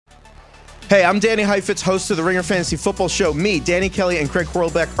Hey, I'm Danny Heifetz, host of the Ringer Fantasy Football Show. Me, Danny Kelly, and Craig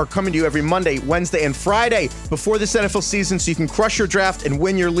Horlbeck are coming to you every Monday, Wednesday, and Friday before this NFL season so you can crush your draft and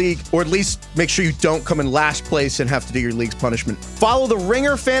win your league, or at least make sure you don't come in last place and have to do your league's punishment. Follow the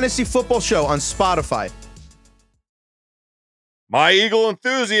Ringer Fantasy Football Show on Spotify. My Eagle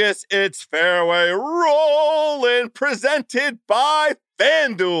enthusiasts, it's Fairway Rolling, presented by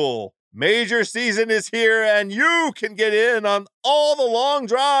FanDuel. Major season is here, and you can get in on all the long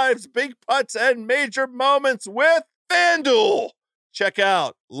drives, big putts, and major moments with FanDuel. Check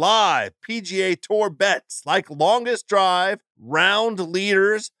out live PGA Tour bets like longest drive, round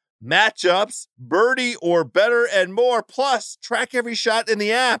leaders, matchups, birdie or better, and more. Plus, track every shot in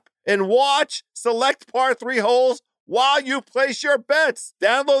the app and watch select par 3 holes while you place your bets.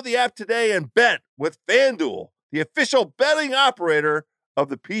 Download the app today and bet with FanDuel, the official betting operator of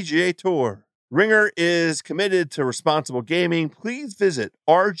the PGA Tour. Ringer is committed to responsible gaming. Please visit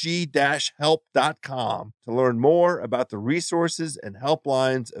rg-help.com to learn more about the resources and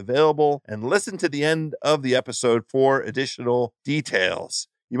helplines available and listen to the end of the episode for additional details.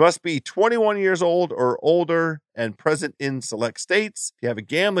 You must be 21 years old or older and present in select states. If you have a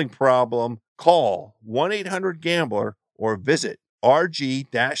gambling problem, call 1-800-GAMBLER or visit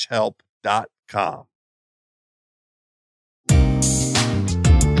rg-help.com.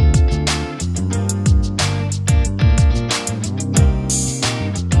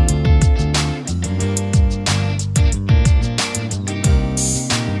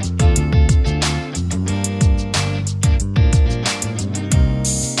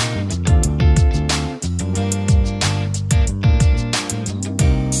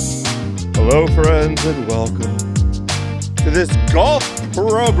 Hello, friends, and welcome to this golf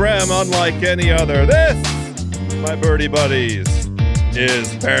program unlike any other. This, my birdie buddies,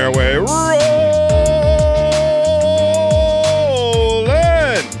 is Fairway Rolling.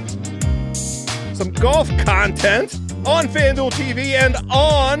 Some golf content on FanDuel TV and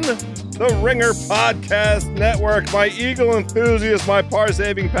on the Ringer Podcast Network. My Eagle enthusiasts, my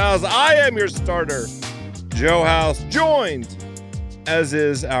par-saving pals, I am your starter, Joe House, joined, as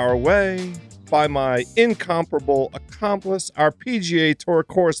is our way, by my incomparable accomplice, our PGA Tour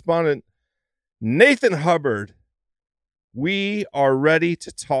correspondent, Nathan Hubbard. We are ready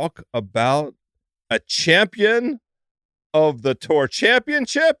to talk about a champion of the Tour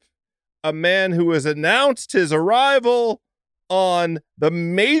Championship, a man who has announced his arrival on the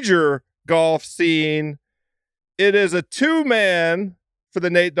major golf scene. It is a two-man for the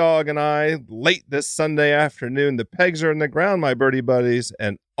Nate Dogg and I late this Sunday afternoon. The pegs are in the ground, my birdie buddies,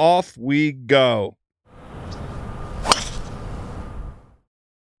 and off we go.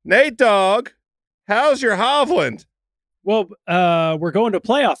 Nate Dogg, how's your Hovland? Well, we're going to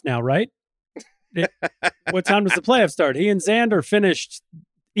playoff now, right? What time does the playoff start? He and Xander finished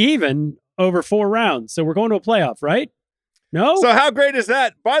even over 4 rounds, so we're going to a playoff, right? No? So how great is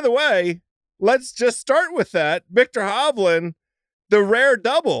that? By the way, let's just start with that. Viktor Hovland, the rare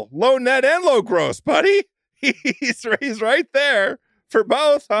double, low net and low gross, buddy. He's right there for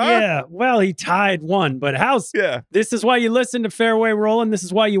both, huh? Yeah, well, he tied one, but this is why you listen to Fairway Rolling. This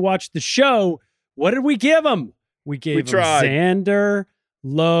is why you watch the show. What did we give him? We gave him Xander,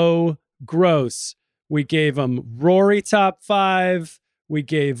 low, gross. We gave him Rory top 5. We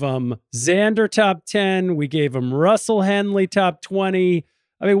gave him Xander top 10. We gave him Russell Henley top 20.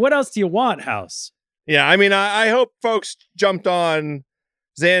 I mean, what else do you want, House? Yeah, I mean, I hope folks jumped on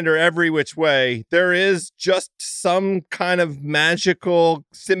Xander every which way. There is just some kind of magical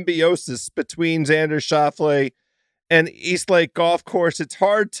symbiosis between Xander Schauffele and Eastlake Golf Course. It's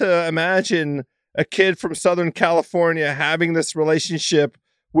hard to imagine a kid from Southern California having this relationship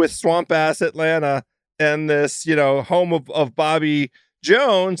with Swamp Ass Atlanta and this, home of Bobby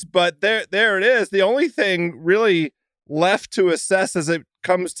Jones. But there it is. The only thing really left to assess as it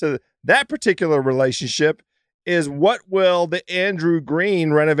comes to that particular relationship is what will the Andrew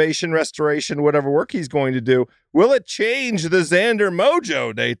Green renovation, restoration, whatever work he's going to do, will it change the Xander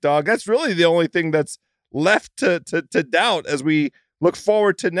mojo, Nate Dogg? That's really the only thing that's left to doubt as we look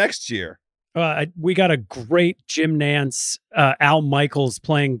forward to next year. We got a great Jim Nance, Al Michaels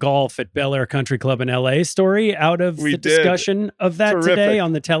playing golf at Bel Air Country Club in LA story out of the discussion of that today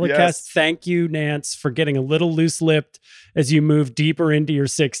on the telecast. Yes. Thank you, Nance, for getting a little loose-lipped as you move deeper into your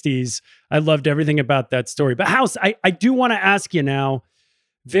 60s. I loved everything about that story. But House, I do want to ask you now,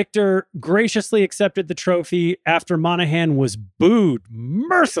 Viktor graciously accepted the trophy after Monahan was booed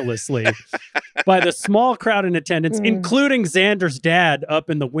mercilessly by the small crowd in attendance, including Xander's dad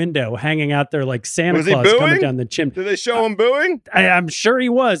up in the window, hanging out there like Santa Claus coming down the chimney. Did they show him booing? I'm sure he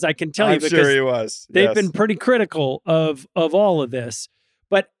was. I can tell you because sure he was. They've been pretty critical of all of this.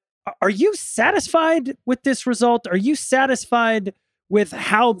 But Are you satisfied with this result? Are you satisfied with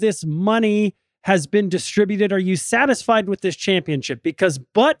how this money has been distributed? Are you satisfied with this championship? Because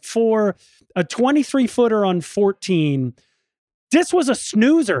but for a 23-footer on 14, this was a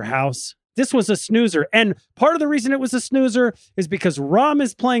snoozer, House. This was a snoozer. And part of the reason it was a snoozer is because Rahm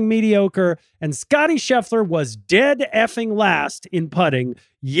is playing mediocre and Scottie Scheffler was dead effing last in putting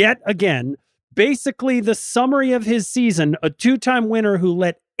yet again. Basically, the summary of his season, a two-time winner who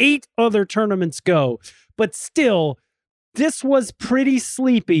let 8 other tournaments go. But still, this was pretty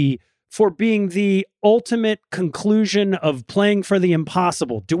sleepy for being the ultimate conclusion of playing for the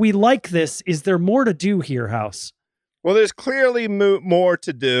impossible. Do we like this? Is there more to do here, House? Well, there's clearly more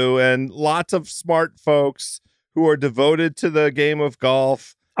to do, and lots of smart folks who are devoted to the game of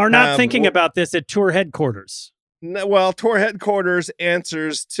golf are not thinking about this at tour headquarters. Well, tour headquarters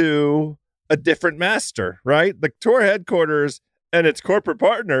answers to a different master, right? The tour headquarters and its corporate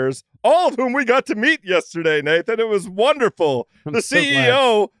partners, all of whom we got to meet yesterday, Nathan. It was wonderful. The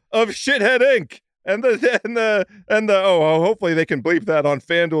CEO of Shithead Inc. and the hopefully they can bleep that on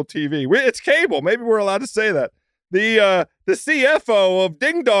FanDuel TV. It's cable. Maybe we're allowed to say that. The CFO of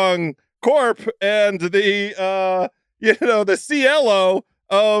Ding Dong Corp and the CLO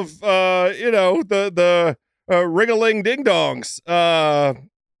of the Ring-a-Ling Ding Dongs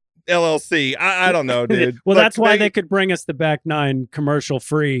LLC. I don't know, dude. Well, that's why they could bring us the back nine commercial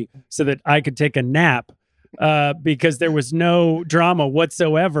free so that I could take a nap because there was no drama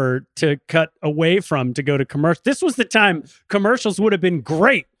whatsoever to cut away from to go to commercial. This was the time commercials would have been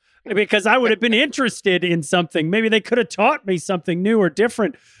great. Because I would have been interested in something. Maybe they could have taught me something new or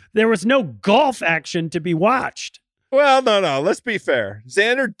different. There was no golf action to be watched. Well, no. Let's be fair.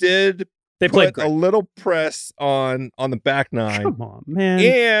 Xander did put a little press on the back nine. Come on,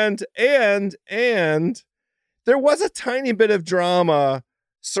 man. And there was a tiny bit of drama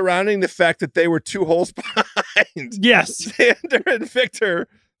surrounding the fact that they were 2 holes behind. Yes. Xander and Viktor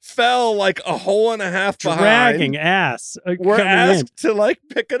fell like a hole and a half behind. Dragging ass. We're asked to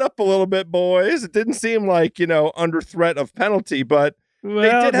pick it up a little bit, boys. It didn't seem like, under threat of penalty, but they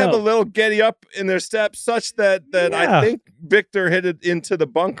did have a little getty up in their steps such that I think Viktor hit it into the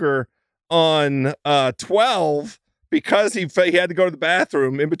bunker on 12 because he had to go to the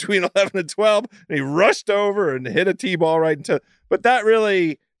bathroom in between 11 and 12, and he rushed over and hit a tee ball right into. But that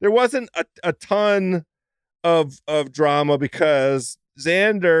really, there wasn't a ton of drama because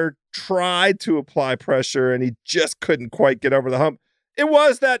Xander tried to apply pressure and he just couldn't quite get over the hump. It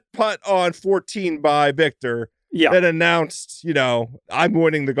was that putt on 14 by Viktor that announced, I'm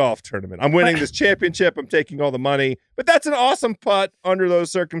winning the golf tournament. I'm winning this championship. I'm taking all the money. But that's an awesome putt under those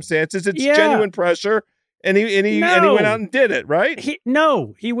circumstances. It's genuine pressure. And he went out and did it, right?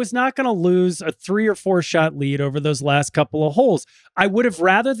 He was not going to lose a 3 or 4 shot lead over those last couple of holes. I would have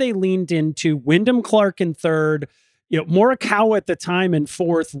rather they leaned into Wyndham Clark in third, Morikawa at the time in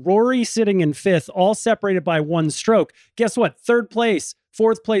 4th, Rory sitting in 5th, all separated by 1 stroke. Guess what? 3rd place,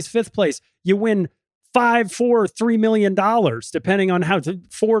 4th place, 5th place. You win $5, $4, $3 million, depending on how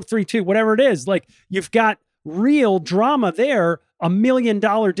 4, 3, 2, whatever it is. You've got real drama there, $1 million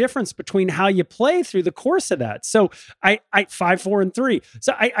difference between how you play through the course of that. So I 5, 4, and 3.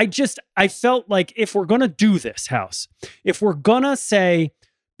 So I felt like if we're going to do this, House, if we're going to say,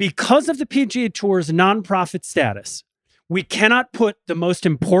 because of the PGA Tour's nonprofit status, we cannot put the most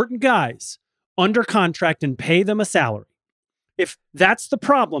important guys under contract and pay them a salary. If that's the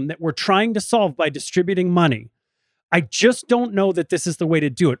problem that we're trying to solve by distributing money, I just don't know that this is the way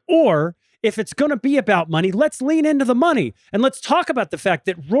to do it. Or if it's going to be about money, let's lean into the money. And let's talk about the fact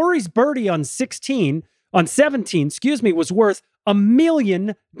that Rory's birdie on 17, was worth $1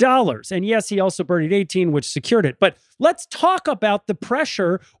 million. And yes, he also birdied 18, which secured it. But let's talk about the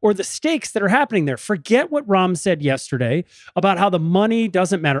pressure or the stakes that are happening there. Forget what Rahm said yesterday about how the money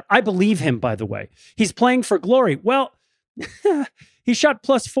doesn't matter. I believe him, by the way. He's playing for glory. Well, he shot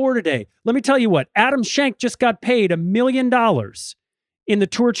 +4 today. Let me tell you what, Adam Schenk just got paid $1 million in the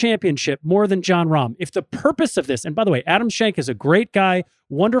Tour Championship, more than Jon Rahm. If the purpose of this, and by the way, Adam Schenk is a great guy,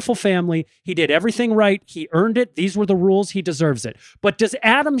 wonderful family. He did everything right. He earned it. These were the rules. He deserves it. But does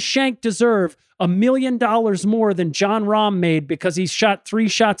Adam Schenk deserve $1 million more than Jon Rahm made because he shot 3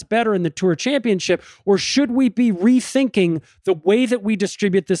 shots better in the Tour Championship? Or should we be rethinking the way that we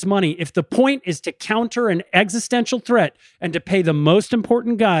distribute this money if the point is to counter an existential threat and to pay the most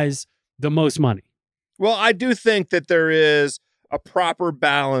important guys the most money? Well, I do think that there is a proper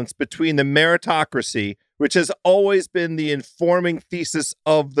balance between the meritocracy, which has always been the informing thesis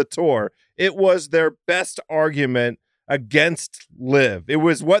of the tour. It was their best argument against LIV. It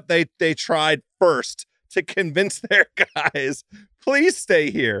was what they tried first to convince their guys, please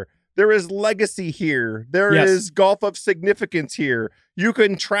stay here. There is legacy here. There is golf of significance here. You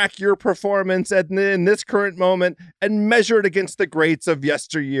can track your performance in this current moment and measure it against the greats of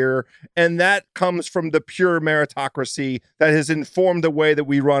yesteryear. And that comes from the pure meritocracy that has informed the way that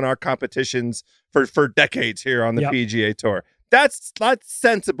we run our competitions for decades here on the PGA Tour. That's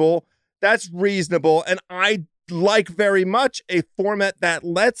sensible. That's reasonable. And I like very much a format that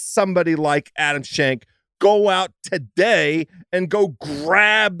lets somebody like Adam Schenk go out today and go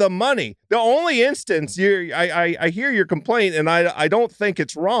grab the money. The only instance I hear your complaint, and I don't think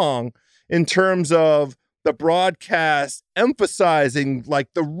it's wrong in terms of the broadcast emphasizing like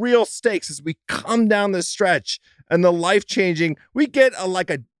the real stakes as we come down this stretch and the life-changing. We get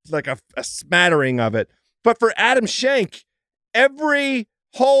a smattering of it. But for Adam Schenk, every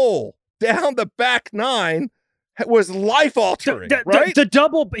hole down the back nine was life altering, right? The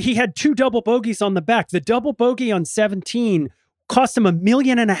double, he had 2 double bogeys on the back. The double bogey on 17 cost him $1.5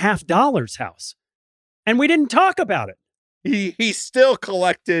 million, House. And we didn't talk about it. He still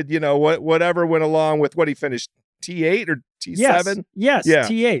collected, whatever went along with what he finished, T8 or T7? Yes, yeah.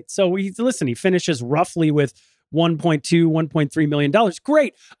 T8. So he finishes roughly with $1.2, $1.3 million.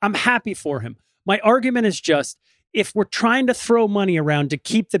 Great. I'm happy for him. My argument is just, if we're trying to throw money around to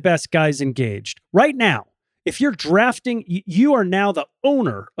keep the best guys engaged, right now, if you're drafting, you are now the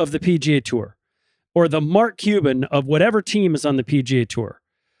owner of the PGA Tour or the Mark Cuban of whatever team is on the PGA Tour.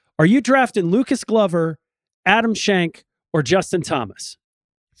 Are you drafting Lucas Glover, Adam Schenk, or Justin Thomas?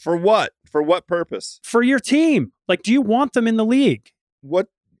 For what? For what purpose? For your team. Like, do you want them in the league? What?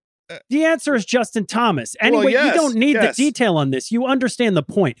 The answer is Justin Thomas. Anyway, you don't need the detail on this. You understand the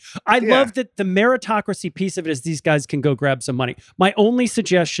point. I love that the meritocracy piece of it is these guys can go grab some money. My only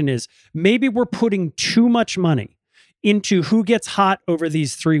suggestion is maybe we're putting too much money into who gets hot over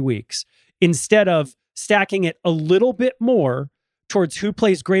these 3 weeks instead of stacking it a little bit more towards who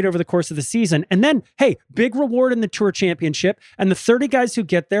plays great over the course of the season. And then, hey, big reward in the Tour Championship. And the 30 guys who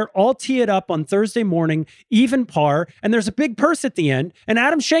get there all tee it up on Thursday morning, even par. And there's a big purse at the end. And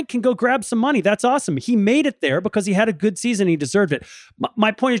Adam Schenk can go grab some money. That's awesome. He made it there because he had a good season. He deserved it.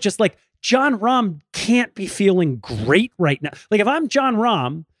 My point is just like, Jon Rahm can't be feeling great right now. Like if I'm Jon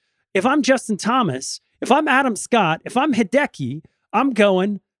Rahm, if I'm Justin Thomas, if I'm Adam Scott, if I'm Hideki, I'm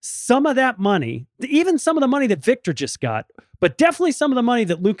going some of that money, even some of the money that Viktor just got, but definitely some of the money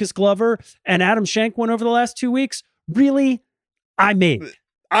that Lucas Glover and Adam Schenk won over the last 2 weeks, really, I made.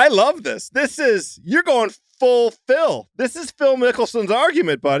 I love this. You're going full Phil. This is Phil Mickelson's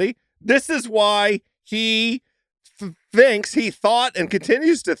argument, buddy. This is why he thought and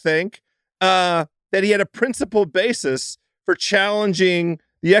continues to think that he had a principled basis for challenging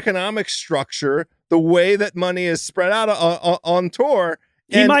the economic structure, the way that money is spread out on tour.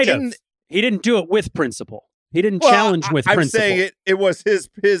 He might have. He didn't do it with principle. He didn't challenge with principle. I'm saying it was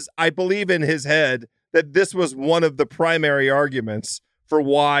his. I believe in his head that this was one of the primary arguments for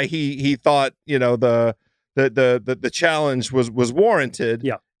why he thought the challenge was warranted.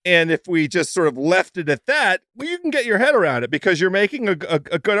 Yeah. And if we just sort of left it at that, well, you can get your head around it because you're making a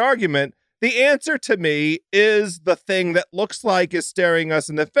good argument. The answer to me is the thing that looks like is staring us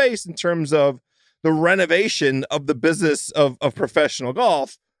in the face in terms of the renovation of the business of professional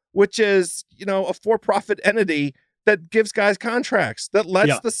golf, which is, a for-profit entity that gives guys contracts, that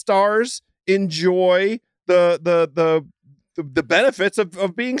lets the stars enjoy the benefits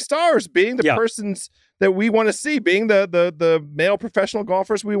of being stars, being the persons that we want to see, being the male professional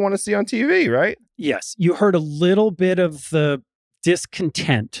golfers we want to see on TV, right? Yes. You heard a little bit of the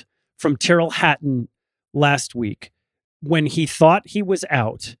discontent from Tyrrell Hatton last week when he thought he was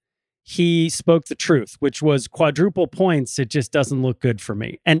out. He spoke the truth, which was quadruple points. It just doesn't look good for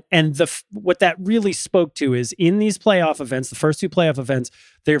me. And what that really spoke to is in these playoff events, the first 2 playoff events,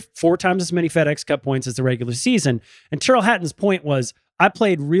 they're 4 times as many FedEx Cup points as the regular season. And Tyrrell Hatton's point was, I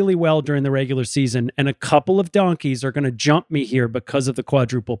played really well during the regular season, and a couple of donkeys are going to jump me here because of the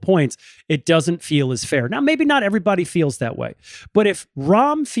quadruple points. It doesn't feel as fair. Now, maybe not everybody feels that way, but if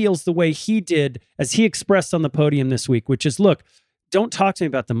Rahm feels the way he did, as he expressed on the podium this week, which is, look, don't talk to me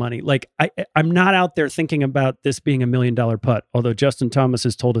about the money. Like I'm not out there thinking about this being $1 million putt. Although Justin Thomas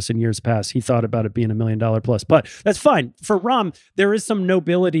has told us in years past, he thought about it being $1 million plus putt. That's fine. For Rahm, there is some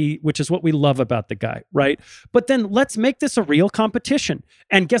nobility, which is what we love about the guy, right? But then let's make this a real competition.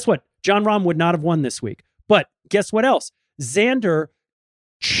 And guess what? Jon Rahm would not have won this week. But guess what else? Xander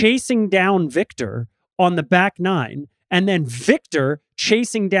chasing down Viktor on the back 9, and then Viktor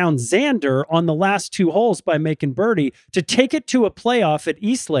chasing down Xander on the last 2 holes by making birdie to take it to a playoff at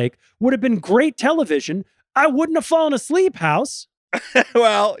Eastlake would have been great television. I wouldn't have fallen asleep, House.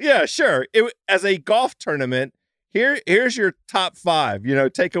 Well, yeah, sure. As a golf tournament, here's your top 5.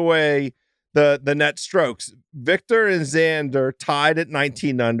 Take away the net strokes. Viktor and Xander tied at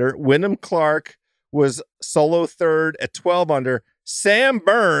 19 under. Wyndham Clark was solo third at 12 under. Sam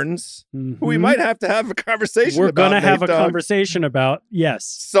Burns, who we might have to have a conversation We're about. We're going to have a conversation about, yes.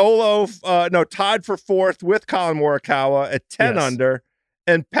 Solo, tied for 4th with Colin Morikawa at 10 under.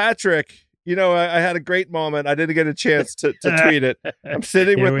 And Patrick, I had a great moment. I didn't get a chance to tweet it. I'm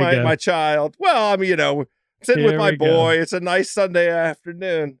sitting with my child. Well, sitting with my boy. It's a nice Sunday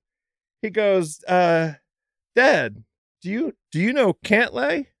afternoon. He goes, Dad, do you know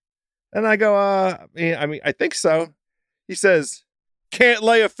Cantlay? And I go, I think so. He says, can't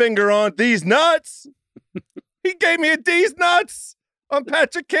lay a finger on these nuts. He gave me a D's nuts on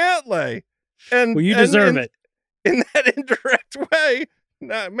Patrick Cantlay. And well, you deserve it. In that indirect way,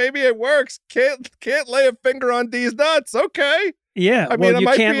 maybe it works. Can't lay a finger on D's nuts. Okay. Yeah, you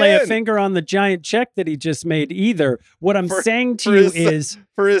can't lay a finger on the giant check that he just made either. What I'm saying to you is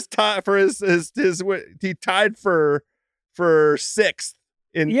he tied for 6th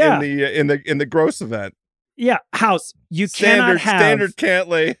in the gross event. Yeah, House, you cannot have standard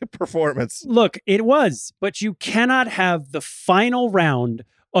Cantlay performance. Look, it was, but you cannot have the final round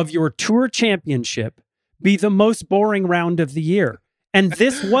of your tour championship be the most boring round of the year. And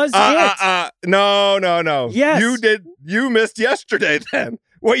this was it. No. Yes. You missed yesterday then.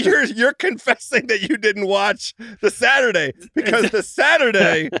 Well, you're confessing that you didn't watch the Saturday because the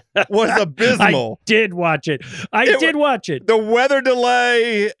Saturday was abysmal. I did watch it. I did watch it. The weather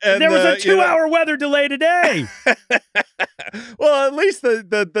delay. And there was a 2-hour weather delay today. Well, at least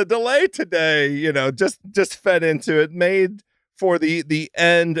the delay today, just fed into it, made for the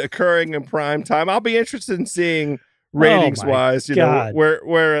end occurring in prime time. I'll be interested in seeing ratings wise,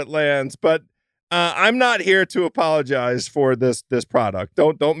 where it lands, but I'm not here to apologize for this product.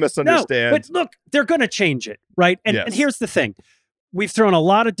 Don't misunderstand. No, but look, they're going to change it, right? And here's the thing. We've thrown a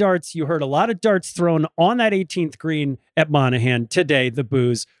lot of darts. You heard a lot of darts thrown on that 18th green at Monahan today, the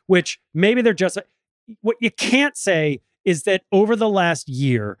booze, which maybe they're just... What you can't say is that over the last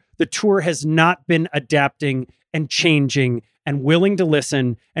year, the tour has not been adapting and changing and willing to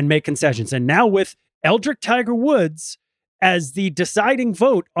listen and make concessions. And now with Eldrick Tiger Woods as the deciding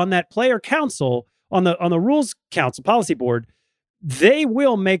vote on that player council, on the rules council policy board, they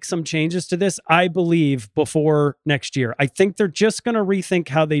will make some changes to this, I believe, before next year. I think they're just going to rethink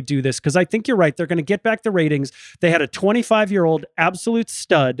how they do this, because I think you're right. They're going to get back the ratings. They had a 25-year-old absolute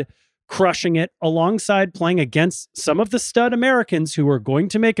stud crushing it alongside playing against some of the stud Americans who are going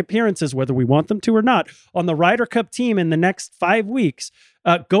to make appearances, whether we want them to or not, on the Ryder Cup team in the next 5 weeks,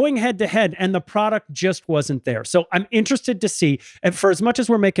 going head to head, and the product just wasn't there. So I'm interested to see, and for as much as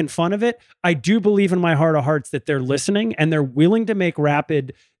we're making fun of it, I do believe in my heart of hearts that they're listening and they're willing to make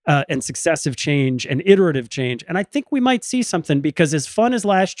rapid and successive change and iterative change. And I think we might see something, because as fun as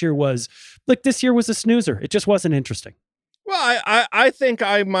last year was, look, this year was a snoozer. It just wasn't interesting. Well, I think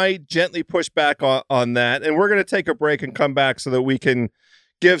I might gently push back on that, and we're going to take a break and come back so that we can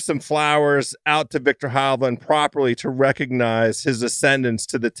give some flowers out to Viktor Hovland properly to recognize his ascendance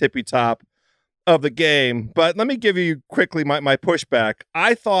to the tippy top of the game. But let me give you quickly my pushback.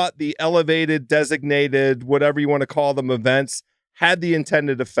 I thought the elevated, designated, whatever you want to call them, events had the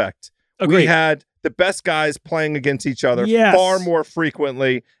intended effect. Agreed. We had the best guys playing against each other far more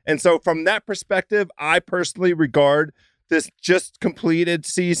frequently. And so from that perspective, I personally regard this just completed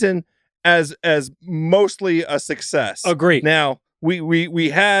season as mostly a success. Agreed. Now, we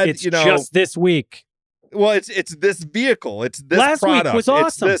had, it's just this week. Well, it's this vehicle. It's this last product. Week was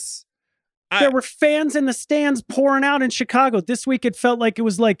awesome. There were fans in the stands pouring out in Chicago. This week it felt like it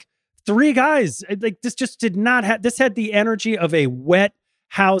was like 3 guys. Like, this just did not have, this had the energy of a wet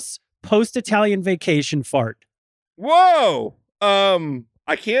house post-Italian vacation fart. Whoa.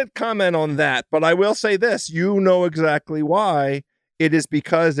 I can't comment on that, but I will say this. You know exactly why. It is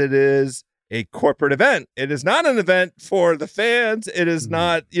because it is a corporate event. It is not an event for the fans. It is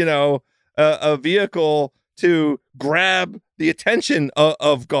not, a vehicle to grab the attention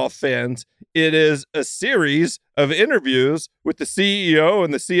of golf fans. It is a series of interviews with the CEO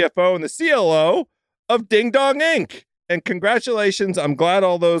and the CFO and the CLO of Ding Dong Inc. And congratulations. I'm glad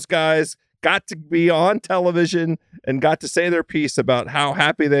all those guys got to be on television and got to say their piece about how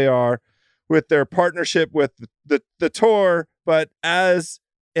happy they are with their partnership with the tour, but as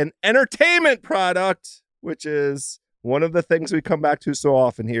an entertainment product, which is one of the things we come back to so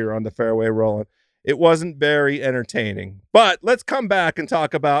often here on the Fairway Rolling, it wasn't very entertaining. But let's come back and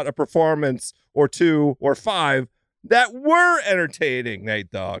talk about a performance or 2 or 5 that were entertaining,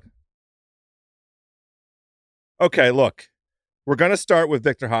 Nate Dogg. Okay, look, we're going to start with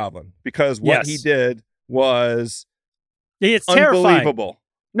Viktor Hovland because what he did was it's unbelievable.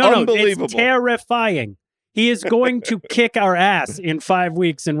 Terrifying. No, it's terrifying. He is going to kick our ass in 5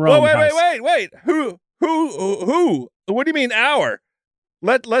 weeks in Rome. Wait. Who? What do you mean our?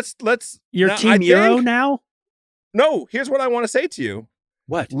 Let's. Your Team Euro now? No, here's what I want to say to you.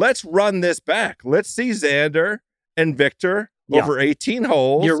 What? Let's run this back. Let's see Xander and Victor over 18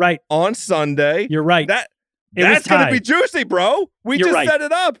 holes. You're right. On Sunday. You're right. That's going to be juicy, bro. You're just set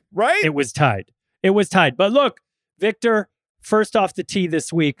it up, right? It was tied. But look, Victor, first off the tee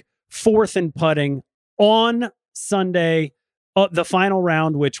this week, 4th in putting on Sunday, the final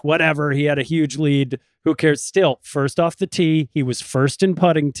round, which whatever, he had a huge lead. Who cares? Still, first off the tee, he was first in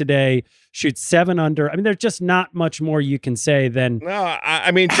putting today, shoots 7 under. I mean, there's just not much more you can say than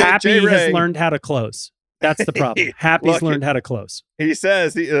Happy has learned how to close. That's the problem. Happy's learned how to close. He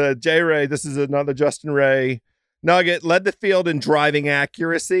says, J. Ray, this is another Justin Ray nugget, led the field in driving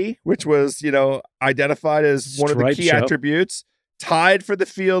accuracy, which was, identified as one of the key attributes. Tied for the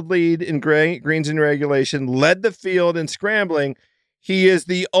field lead in greens in regulation, led the field in scrambling. He is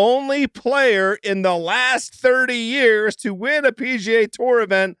the only player in the last 30 years to win a PGA Tour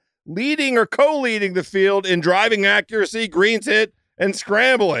event, leading or co-leading the field in driving accuracy, greens hit, and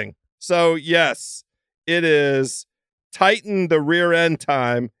scrambling. So, yes, it is tighten the rear end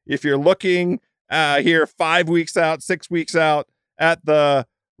time. If you're looking here 5 weeks out, 6 weeks out at the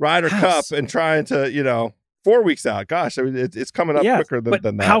Ryder Cup and trying to, 4 weeks out. Gosh, I mean, it's coming up quicker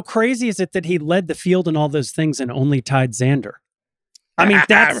than that. How crazy is it that he led the field in all those things and only tied Xander? I mean,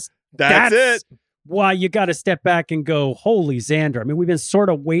 that's it. Why you got to step back and go, holy Xander. I mean, we've been sort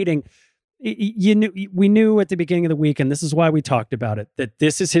of waiting. We knew at the beginning of the week, and this is why we talked about it, that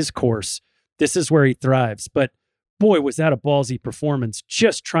this is his course. This is where he thrives. But boy, was that a ballsy performance,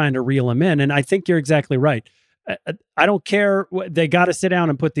 just trying to reel him in. And I think you're exactly right. I don't care. They got to sit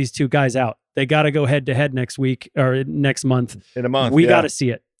down and put these two guys out. They got to go head to head next week or next month. In a month. We got to see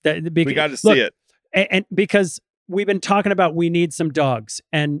it. We got to see it. And because we've been talking about we need some dogs.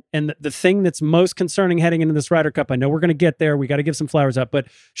 And the thing that's most concerning heading into this Ryder Cup, I know we're going to get there. We got to give some flowers up. But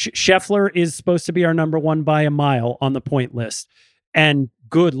Scheffler is supposed to be our number one by a mile on the point list. And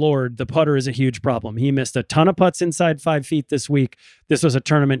good Lord, the putter is a huge problem. He missed a ton of putts inside 5 feet this week. This was a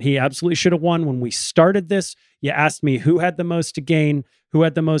tournament he absolutely should have won. When we started this, you asked me who had the most to gain, who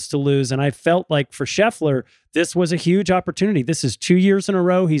had the most to lose. And I felt like for Scheffler, this was a huge opportunity. This is 2 years in a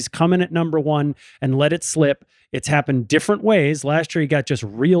row. He's coming at number one and let it slip. It's happened different ways. Last year, he got just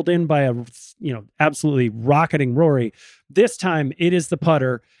reeled in by a, absolutely rocketing Rory. This time it is the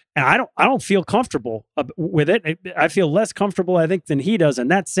putter. And I don't feel comfortable with it. I feel less comfortable, I think, than he does. And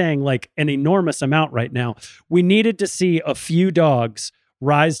that's saying like an enormous amount right now. We needed to see a few dogs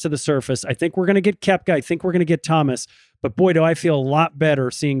rise to the surface. I think we're going to get Koepka. I think we're going to get Thomas. But boy, do I feel a lot better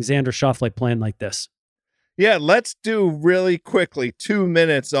seeing Xander Schauffele playing like this. Yeah, let's do really quickly 2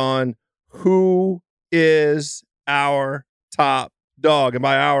 minutes on who is our top dog. And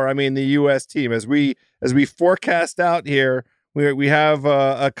by our, I mean the U.S. team. As we forecast out here, we have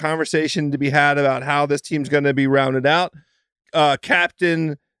a conversation to be had about how this team's going to be rounded out.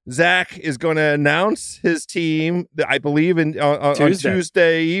 Captain Zach is going to announce his team, I believe, on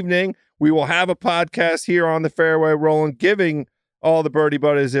Tuesday evening. We will have a podcast here on the Fairway Rolling, giving all the birdie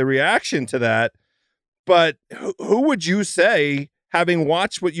buddies a reaction to that. But who would you say, having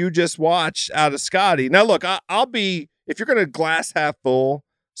watched what you just watched out of Scotty? Now, look, I'll be, if you're going to glass half full,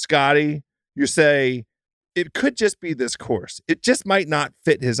 Scotty, you say, it could just be this course. It just might not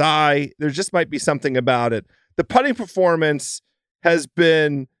fit his eye. There just might be something about it. The putting performance has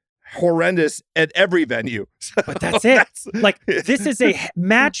been horrendous at every venue. But that's it. This is a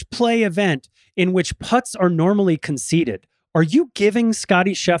match play event in which putts are normally conceded. Are you giving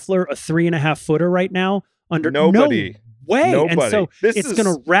Scotty Scheffler a 3.5 footer right now? Nobody. No way. Nobody. And so it's going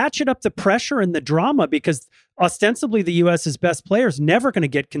to ratchet up the pressure and the drama because ostensibly the U.S.'s best players never going to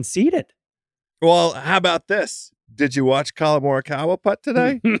get conceded. Well, how about this? Did you watch Colin Morikawa putt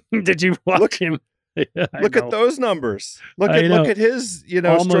today? Did you watch him? Yeah, look at those numbers. Look at his,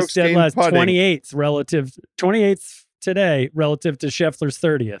 almost strokes dead gained last, putting. 28th today relative to Scheffler's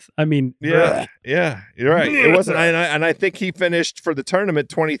 30th. I mean, yeah, you're right. It wasn't, and I think he finished for the tournament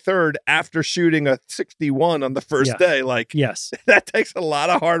 23rd after shooting a 61 on the first day. Yes, that takes a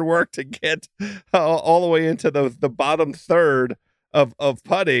lot of hard work to get all the way into the bottom third of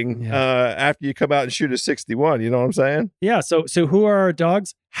putting after you come out and shoot a 61. You know what I'm saying? Yeah. So who are our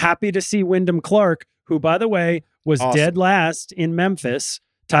dogs? Happy to see Wyndham Clark, who, by the way, was dead last in Memphis,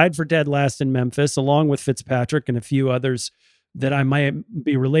 tied for dead last in Memphis, along with Fitzpatrick and a few others that I might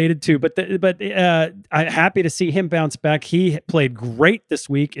be related to, but I'm happy to see him bounce back. He played great this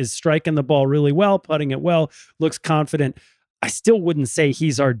week, is striking the ball really well, putting it well, looks confident. I still wouldn't say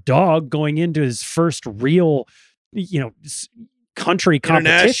he's our dog going into his first real, country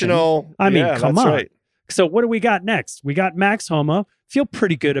competition. International. I mean, come on. Right. So what do we got next? We got Max Homa. Feel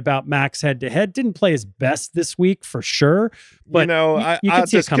pretty good about Max head to head. Didn't play his best this week for sure, but you can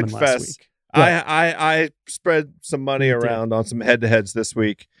see it coming last week. I spread some money around on some head-to-heads this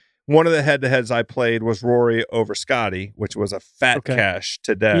week. One of the head-to-heads I played was Rory over Scotty, which was a fat cash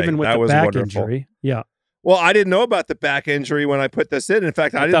today. Even with that the was back wonderful. Injury. Yeah. Well, I didn't know about the back injury when I put this in. In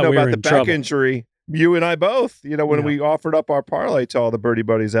fact, I didn't know about the back injury. You and I both, when we offered up our parlay to all the birdie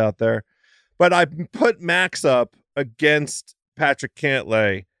buddies out there. But I put Max up against Patrick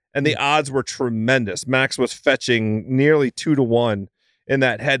Cantlay, and the odds were tremendous. Max was fetching nearly 2-1 in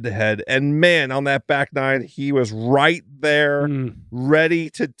that head-to-head. And man, on that back nine, he was right there, ready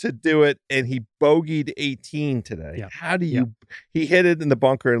to do it. And he bogeyed 18 today. Yeah. How do you, he hit it in the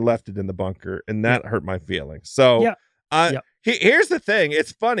bunker and left it in the bunker. And that hurt my feelings. So here's the thing.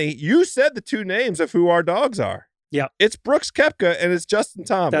 It's funny. You said the two names of who our dogs are. Yeah. It's Brooks Koepka and it's Justin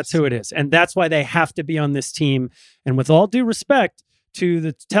Thomas. That's who it is. And that's why they have to be on this team. And with all due respect to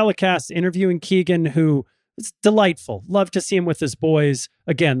the telecast interviewing Keegan, who it's delightful. Love to see him with his boys.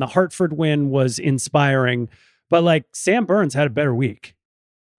 Again, the Hartford win was inspiring, but Sam Burns had a better week.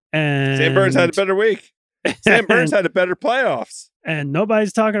 And Sam Burns had a better week. Sam Burns had a better playoffs. And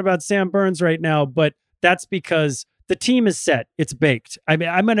nobody's talking about Sam Burns right now, but that's because the team is set. It's baked. I mean,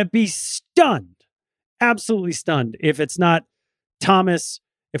 I'm going to be stunned, absolutely stunned, if it's not Thomas,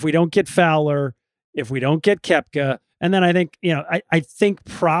 if we don't get Fowler, if we don't get Koepka. And then I think, I think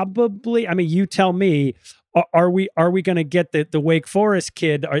probably, I mean, you tell me, are we going to get the Wake Forest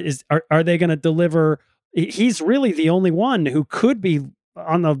kid? Are they going to deliver? He's really the only one who could be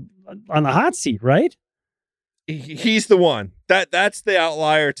on the hot seat, right? He's the one. That's the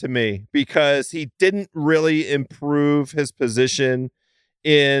outlier to me, because he didn't really improve his position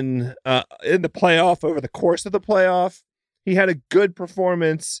in the playoff over the course of the playoff. He had a good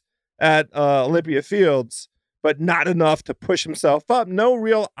performance at Olympia Fields, but not enough to push himself up. No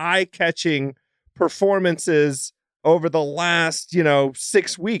real eye-catching performances over the last,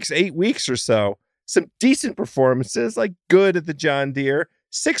 6 weeks, 8 weeks or so. Some decent performances, good at the John Deere.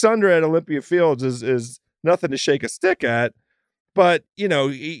 6 under at Olympia Fields is nothing to shake a stick at. But,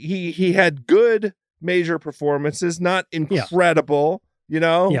 he had good major performances, not incredible,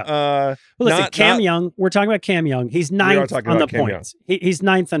 Well, listen, Cam Young, we're talking about Cam Young. He's ninth on the points. He's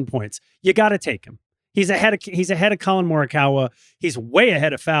ninth on points. You got to take him. He's ahead of Colin Morikawa. He's way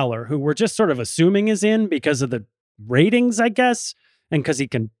ahead of Fowler, who we're just sort of assuming is in because of the ratings, I guess, and because he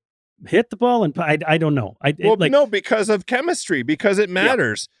can hit the ball. And I don't know. No, because of chemistry, because it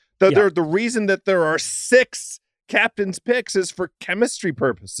matters. The reason that there are 6 captain's picks is for chemistry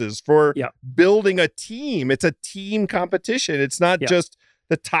purposes, for building a team. It's a team competition. It's not just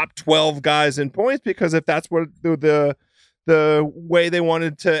the top 12 guys in points, because if that's what the way they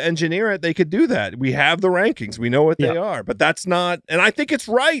wanted to engineer it, they could do that. We have the rankings. We know what they are, but that's not, and I think it's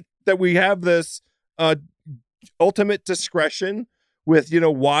right that we have this ultimate discretion with,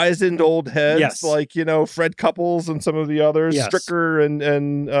 wizened old heads like, Fred Couples and some of the others, Stricker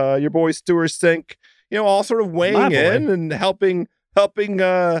and your boy Stuart Sink, all sort of weighing in and helping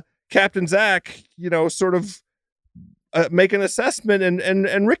Captain Zach, sort of make an assessment,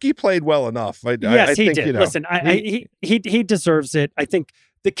 and Ricky played well enough. I he think, did. Listen, he deserves it. I think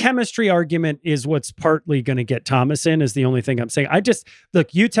the chemistry argument is what's partly going to get Thomas in, is the only thing I'm saying.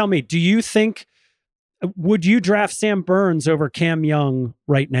 Look, you tell me, would you draft Sam Burns over Cam Young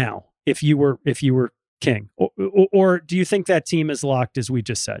right now if you were king, or do you think that team is locked, as we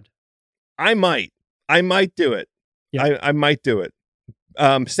just said? I might do it. Yeah. I might do it.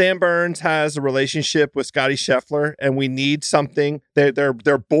 Sam Burns has a relationship with Scotty Scheffler, and we need something. They're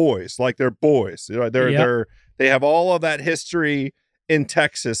boys, they're boys. They have all of that history in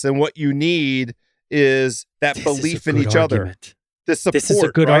Texas, and what you need is that belief in each other. The support. This is a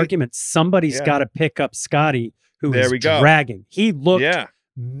good argument. Somebody's got to pick up Scotty, who is dragging. He looked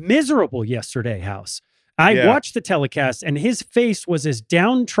miserable yesterday, House. I watched the telecast, and his face was as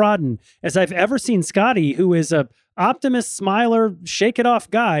downtrodden as I've ever seen Scotty, who is a optimist, smiler, shake it off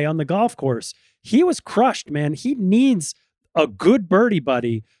guy on the golf course. He was crushed, man. He needs a good birdie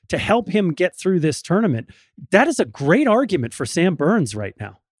buddy to help him get through this tournament. That is a great argument for Sam Burns right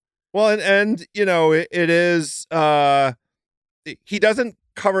now. Well, and it is, he doesn't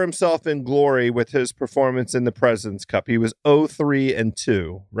cover himself in glory with his performance in the President's Cup. He was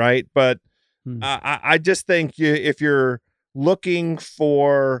 0-3-2, right? But I just think if you're looking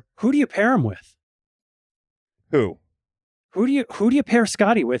for. Who do you pair him with? Who? Who do you pair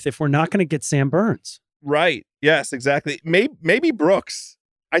Scotty with if we're not going to get Sam Burns? Right. Yes, exactly. Maybe Brooks.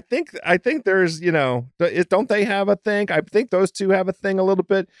 I think there's, don't they have a thing? I think those two have a thing a little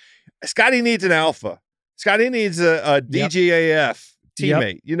bit. Scotty needs an alpha. Scotty needs a DGAF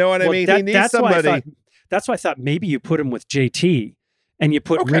teammate. Yep. You know what I mean? He needs somebody. That's why I thought maybe you put him with JT and you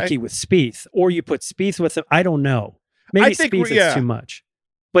put Ricky with Spieth, or you put Spieth with him. I don't know. Maybe Spieth is too much.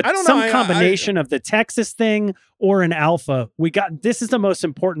 But some combination of the Texas thing or an alpha, this is the most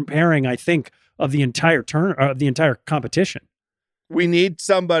important pairing, I think, of the entire the entire competition. We need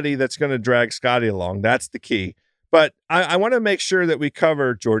somebody that's going to drag Scotty along. That's the key. But I want to make sure that we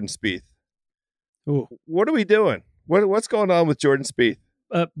cover Jordan Spieth. Ooh. What are we doing? What's going on with Jordan Spieth?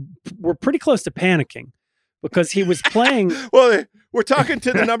 We're pretty close to panicking because he was playing. Well, we're talking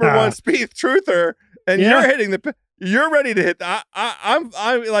to the number one Spieth truther, and you're hitting you're ready to hit. I'm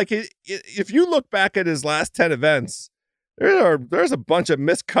like, if you look back at his last 10 events, there's a bunch of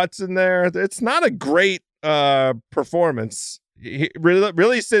missed cuts in there. It's not a great performance.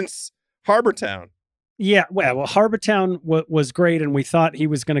 Really since Harbor Town. Yeah, well, Harbor Town was great, and we thought he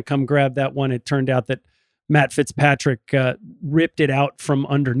was going to come grab that one. It turned out that Matt Fitzpatrick ripped it out from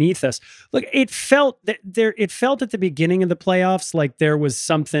underneath us. Look, it felt at the beginning of the playoffs like there was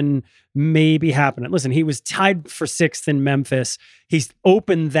something maybe happening. Listen, he was tied for 6th in Memphis. He's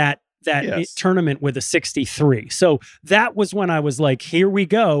opened that tournament with a 63. So that was when I was like, here we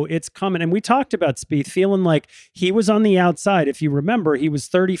go. It's coming. And we talked about Spieth feeling like he was on the outside. If you remember, he was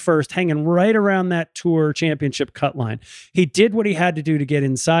 31st, hanging right around that tour championship cut line. He did what he had to do to get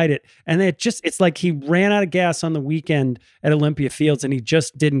inside it. And it's like he ran out of gas on the weekend at Olympia Fields and he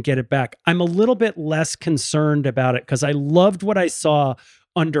just didn't get it back. I'm a little bit less concerned about it because I loved what I saw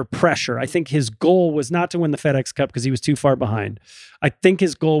under pressure. I think his goal was not to win the FedEx Cup because he was too far behind. I think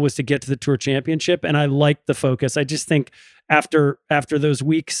his goal was to get to the Tour Championship, and I liked the focus. I just think after those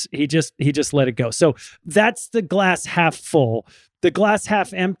weeks, he just let it go. So that's the glass half full. The glass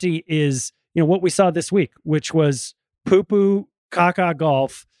half empty is, what we saw this week, which was poo-poo, caca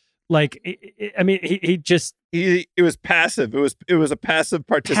golf. Like, it was passive. It was a passive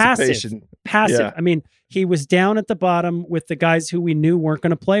participation. Passive. Yeah. I mean, he was down at the bottom with the guys who we knew weren't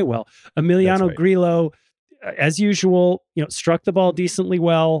going to play well. Emiliano Grillo, as usual, struck the ball decently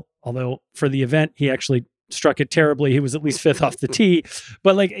well. Although for the event, he actually struck it terribly. He was at least 5th off the tee,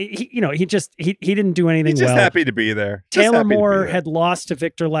 but like he didn't do anything well. Just happy to be there. Taylor Moore had lost to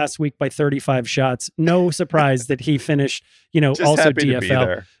Viktor last week by 35 shots. No surprise that he finished, also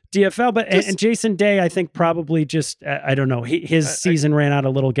DFL, but and Jason Day, I think probably just I don't know. His season ran out a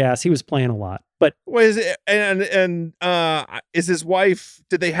little gas. He was playing a lot, but is his wife?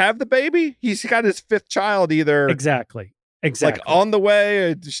 Did they have the baby? He's got his 5th child either. Exactly. Like on the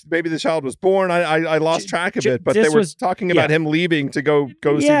way, maybe the child was born. I lost track of it, but they were talking about him leaving to go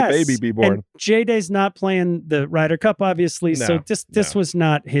see the baby be born. And J-Day's not playing the Ryder Cup, obviously, so this was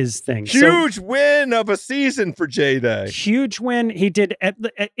not his thing. Huge win of a season for J-Day. Huge win. He did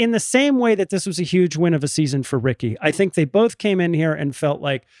in the same way that this was a huge win of a season for Ricky. I think they both came in here and felt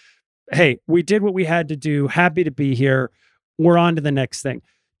like, hey, we did what we had to do. Happy to be here. We're on to the next thing.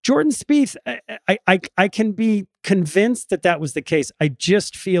 Jordan Spieth, I can be convinced that was the case. I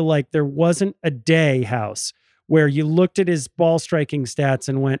just feel like there wasn't a day, House, where you looked at his ball striking stats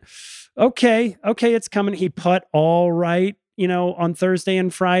and went, okay, it's coming. He putt all right, on Thursday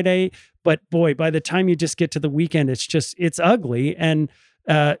and Friday. But boy, by the time you just get to the weekend, it's ugly. And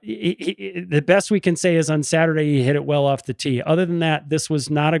the best we can say is on Saturday, he hit it well off the tee. Other than that, this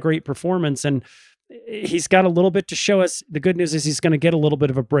was not a great performance. And he's got a little bit to show us. The good news is he's going to get a little bit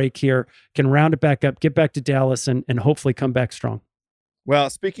of a break here, can round it back up, get back to Dallas, and hopefully come back strong. Well,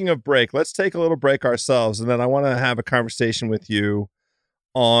 speaking of break, let's take a little break ourselves, and then I want to have a conversation with you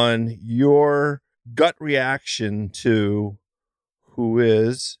on your gut reaction to who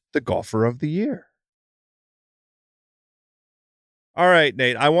is the golfer of the year. All right,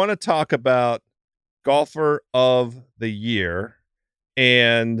 Nate, I want to talk about golfer of the year,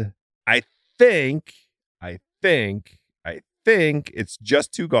 and I think it's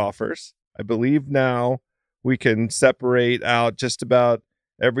just 2 golfers. I believe now we can separate out just about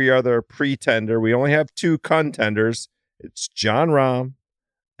every other pretender. We only have 2 contenders. It's Jon Rahm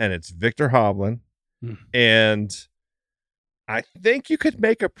and it's Viktor Hovland. And I think you could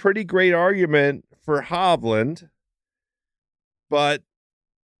make a pretty great argument for Hovland, but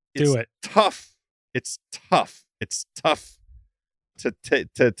it's tough. It's tough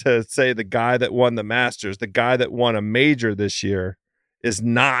to say the guy that won the Masters, the guy that won a major this year, is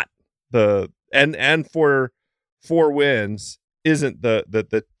not the and for 4 wins isn't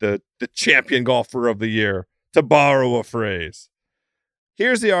the champion golfer of the year, to borrow a phrase.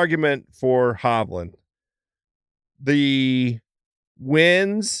 Here's the argument for Hovland. The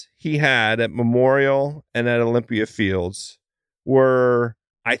wins he had at Memorial and at Olympia Fields were,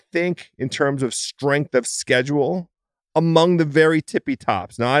 I think, in terms of strength of schedule, among the very tippy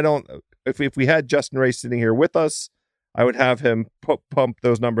tops. Now, I don't, if we had Justin Ray sitting here with us, I would have him pump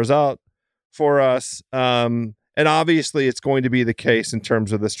those numbers out for us. And obviously it's going to be the case in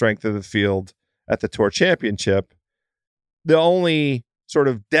terms of the strength of the field at the Tour Championship. The only sort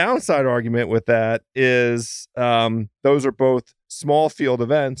of downside argument with that is those are both small field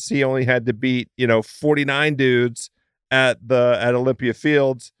events. He only had to beat 49 dudes at Olympia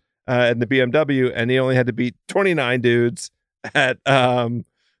Fields and the BMW, and he only had to beat 29 dudes at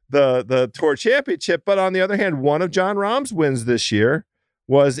the Tour Championship. But on the other hand, one of Jon Rahm's wins this year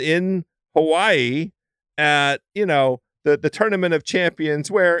was in Hawaii at the Tournament of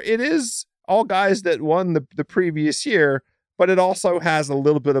Champions, where it is all guys that won the previous year, but it also has a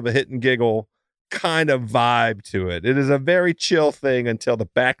little bit of a hit and giggle kind of vibe to it. It is a very chill thing until the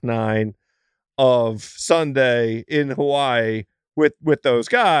back nine of Sunday in Hawaii with those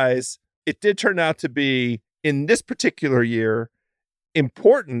guys. It did turn out to be, in this particular year,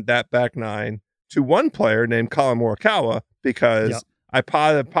 important, that back nine, to one player named Colin Morikawa, because I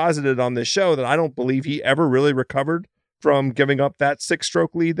posited on this show that I don't believe he ever really recovered from giving up that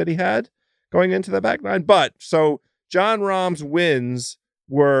 6-stroke lead that he had going into the back nine. But so Jon Rahm's wins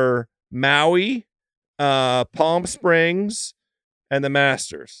were Maui, Palm Springs, and the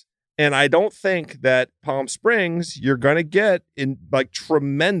Masters. And I don't think that Palm Springs you're going to get in like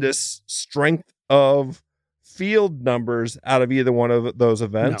tremendous strength of field numbers out of either one of those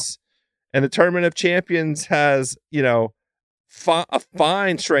events. No. And the Tournament of Champions has, a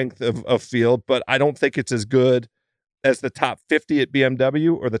fine strength of field, but I don't think it's as good as the top 50 at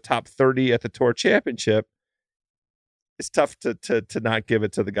BMW or the top 30 at the Tour Championship. It's tough to not give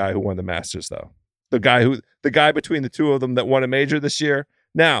it to the guy who won the Masters, though. The guy between the two of them that won a major this year.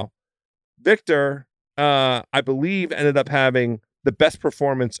 Now, Viktor, I believe, ended up having the best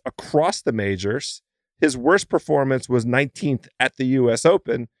performance across the majors. His worst performance was 19th at the U.S.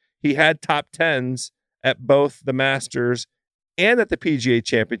 Open. He had top 10s at both the Masters and at the PGA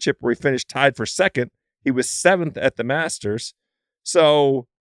Championship, where he finished tied for second. He was 7th at the Masters. So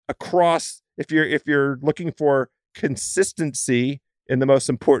across, if you're looking for consistency in the most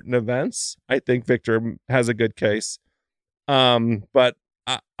important events, I think Viktor has a good case. But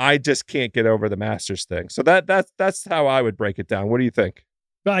I just can't get over the Masters thing. So that's how I would break it down. What do you think?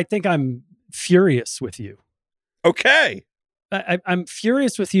 Well, I think I'm furious with you. Okay. I'm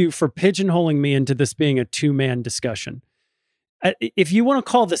furious with you for pigeonholing me into this being a 2-man discussion. If you want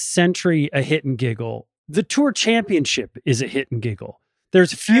to call the Century a hit and giggle, the Tour Championship is a hit and giggle.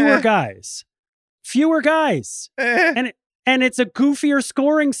 There's fewer guys, and it's a goofier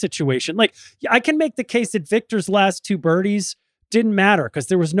scoring situation. Like, I can make the case that Viktor's last 2 birdies didn't matter because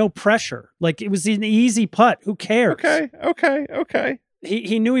there was no pressure. Like, it was an easy putt. Who cares? Okay.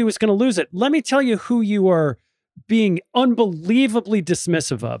 He knew he was going to lose it. Let me tell you who you are being unbelievably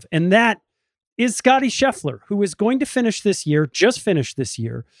dismissive of, and that is Scottie Scheffler, who is going to just finished this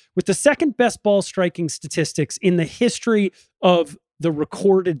year, with the second best ball striking statistics in the history of the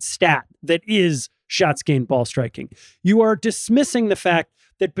recorded stat that is shots gained ball striking. You are dismissing the fact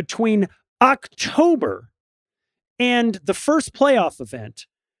that between October and the first playoff event,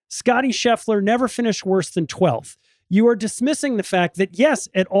 Scottie Scheffler never finished worse than 12th. You are dismissing the fact that, yes,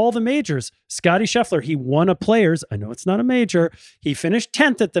 at all the majors, Scottie Scheffler, he won a Players. I know it's not a major. He finished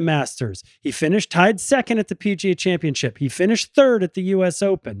 10th at the Masters. He finished tied second at the PGA Championship. He finished third at the U.S.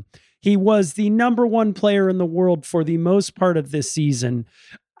 Open. He was the number 1 player in the world for the most part of this season.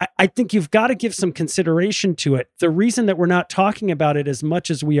 I think you've got to give some consideration to it. The reason that we're not talking about it as much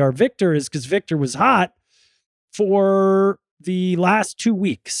as we are Viktor is because Viktor was hot for the last 2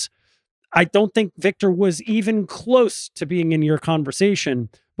 weeks. I don't think Viktor was even close to being in your conversation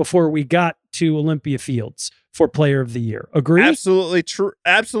before we got to Olympia Fields for Player of the Year. Agree? Absolutely true.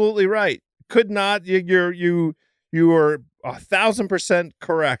 Absolutely right. Could not. You are 1,000%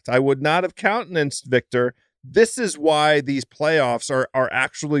 correct. I would not have countenanced Viktor. This is why these playoffs are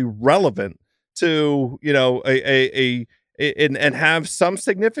actually relevant to and have some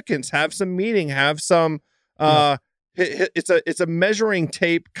significance, have some meaning, have some. It's a measuring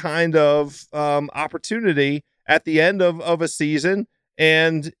tape kind of opportunity at the end of a season.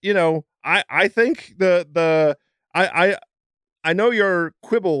 And, I think I know your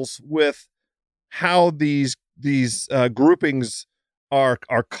quibbles with how these groupings are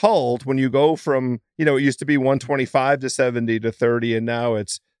culled when you go from, it used to be 125 to 70 to 30, and now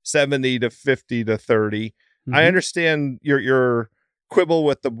it's 70 to 50 to 30. Mm-hmm. I understand your quibble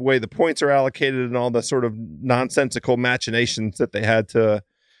with the way the points are allocated and all the sort of nonsensical machinations that they had to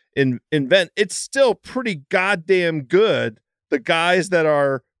invent. It's still pretty goddamn good. The guys that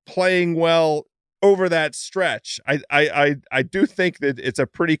are playing well over that stretch, I do think that it's a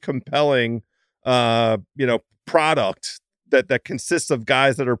pretty compelling, product that consists of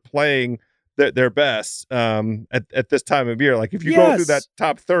guys that are playing their best at this time of year. Like if you go through that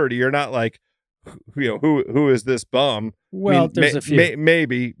top 30, you're not like, who is this bum? Well, there's a few.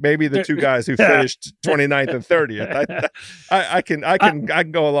 Maybe the two guys who finished 29th and 30th. I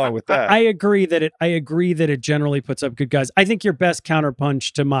can go along with that. I agree that it generally puts up good guys. I think your best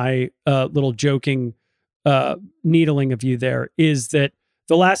counterpunch to my little joking needling of you there is that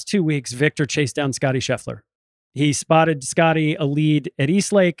the last 2 weeks, Viktor chased down Scotty Scheffler. He spotted Scotty a lead at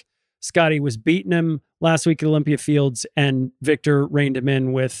Eastlake. Scotty was beating him last week at Olympia Fields, and Viktor reined him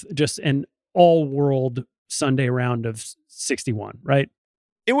in with just an all-world Sunday round of 61, right?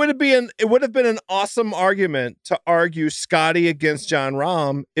 It would have been an awesome argument to argue Scotty against Jon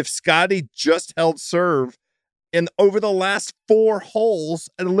Rahm if Scotty just held serve over the last 4 holes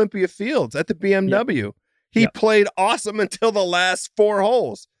at Olympia Fields at the BMW. Yep. He played awesome until the last 4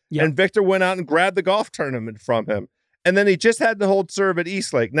 holes. Yep. And Viktor went out and grabbed the golf tournament from him. And then he just had to hold serve at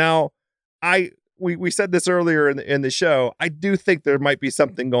Eastlake. Now, we said this earlier in the show. I do think there might be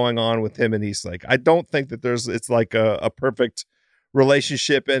something going on with him and Eastlake. I don't think that it's like a perfect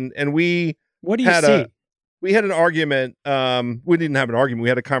relationship. And we what do you see? We had an argument. We didn't have an argument. We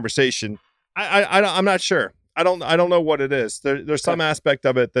had a conversation. I'm not sure. I don't know what it is. There's some aspect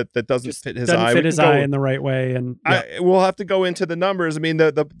of it that doesn't fit his eye. Doesn't fit his eye in the right way. And we'll have to go into the numbers. I mean,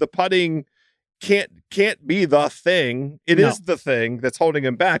 the putting can't be the thing. It is the thing that's holding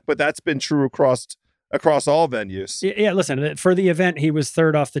him back, but that's been true across all venues. Yeah, listen, for the event, he was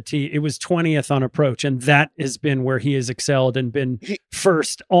 3rd off the tee. It was 20th on approach, and that has been where he has excelled and been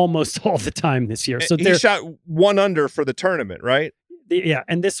first almost all the time this year. So he shot 1 under for the tournament, right? Yeah,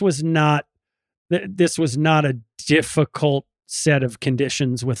 and this was not a difficult set of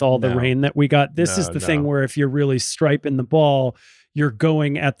conditions with all the rain that we got. This is the thing where if you're really striping the ball, you're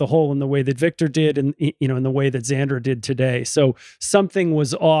going at the hole in the way that Viktor did and, in the way that Xander did today. So something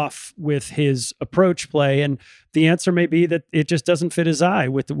was off with his approach play. And the answer may be that it just doesn't fit his eye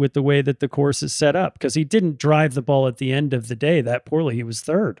with the way that the course is set up, because he didn't drive the ball at the end of the day that poorly. He was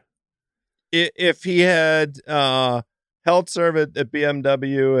 3rd. If he had held serve at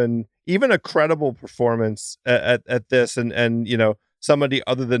BMW and even a credible performance at this and somebody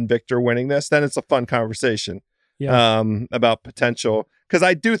other than Viktor winning this, then it's a fun conversation. Yeah. About potential, because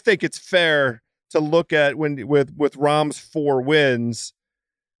I do think it's fair to look at with Rahm's 4 wins.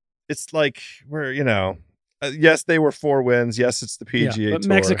 It's like yes, they were 4 wins. Yes, it's the PGA but Tour.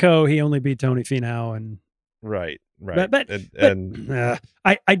 Mexico, he only beat Tony Finau, and right. But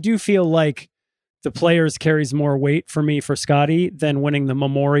I do feel like the Players carries more weight for me for Scotty than winning the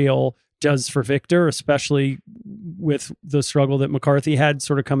Memorial does for Viktor, especially with the struggle that McCarthy had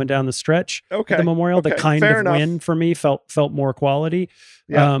sort of coming down the stretch. Okay. The Memorial, the kind Fair of enough. win for me felt more quality.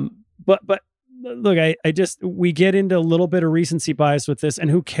 Yeah. But look, we get into a little bit of recency bias with this,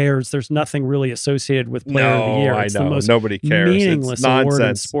 and who cares? There's nothing really associated with Player of the Year. It's I know. the most Nobody cares. meaningless award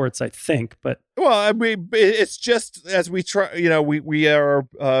in sports, I think. But I mean, it's just as we try. We are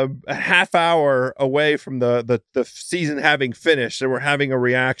a half hour away from the season having finished, and we're having a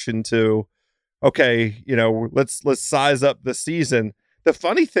reaction to, okay, let's size up the season. The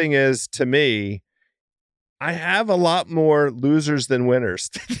funny thing is, to me, I have a lot more losers than winners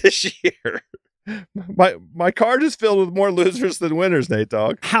this year. My card is filled with more losers than winners, Nate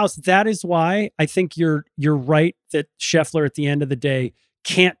Dogg. House, that is why I think you're right that Scheffler at the end of the day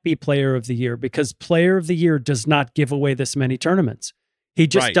can't be Player of the Year, because Player of the Year does not give away this many tournaments. He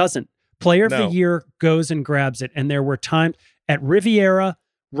just doesn't. Player of the Year goes and grabs it. And there were times at Riviera,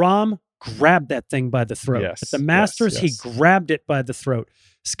 Rahm grabbed that thing by the throat. Yes, at the Masters, he grabbed it by the throat.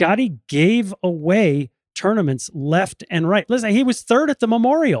 Scotty gave away tournaments left and right. Listen, he was 3rd at the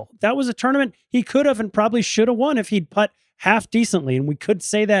Memorial. That was a tournament he could have and probably should have won if he'd putt half decently. And we could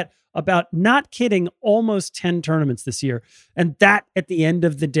say that about, not kidding, almost 10 tournaments this year. And that, at the end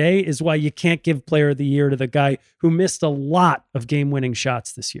of the day, is why you can't give Player of the Year to the guy who missed a lot of game-winning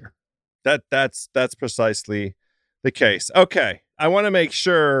shots this year. That's precisely the case. Okay, I want to make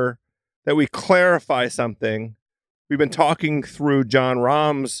sure that we clarify something. We've been talking through Jon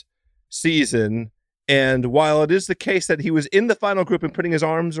Rahm's season, and while it is the case that he was in the final group and putting his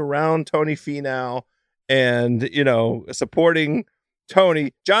arms around Tony Finau and, supporting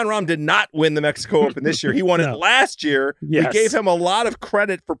Tony. Jon Rahm did not win the Mexico Open this year. He won it last year. Yes. We gave him a lot of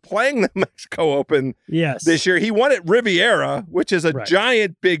credit for playing the Mexico Open this year. He won at Riviera, which is a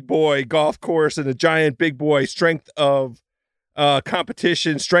giant big boy golf course and a giant big boy strength of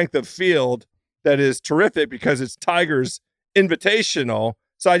competition, strength of field that is terrific because it's Tiger's Invitational.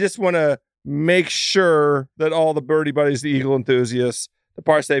 So I just want to make sure that all the birdie buddies, the eagle enthusiasts, the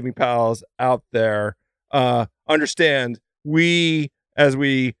par saving pals out there understand as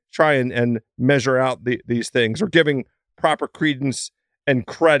we try and measure out these things, or giving proper credence and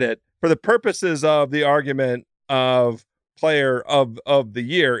credit for the purposes of the argument of player of the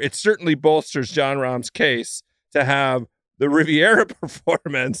year. It certainly bolsters Jon Rahm's case to have the Riviera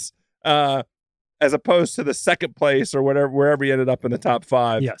performance as opposed to the second place or wherever he ended up in the top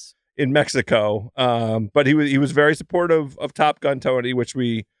 5 in Mexico. But he was very supportive of Top Gun Tony, which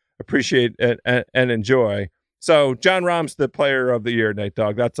we appreciate and enjoy. So Jon Rahm's the player of the year, Nate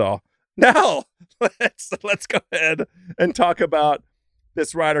Dogg. That's all. Now let's go ahead and talk about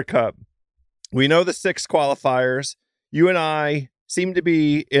this Ryder Cup. We know the 6 qualifiers. You and I seem to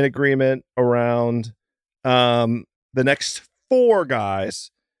be in agreement around the next 4 guys,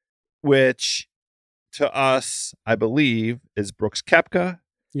 which to us, I believe, is Brooks Koepka.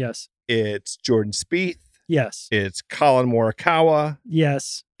 Yes. It's Jordan Spieth. Yes. It's Colin Morikawa.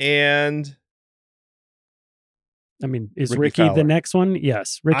 Yes. And I mean, is Ricky the next one?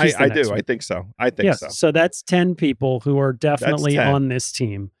 Yes. Ricky's the next one. I think so. I think so. So that's 10 people who are definitely on this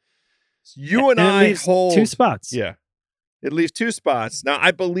team. You and I hold 2 spots. Yeah. It leaves 2 spots. Now,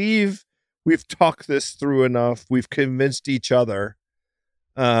 I believe we've talked this through enough. We've convinced each other.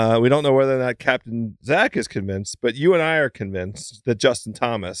 We don't know whether or not Captain Zach is convinced, but you and I are convinced that Justin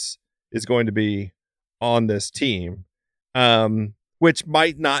Thomas is going to be on this team, which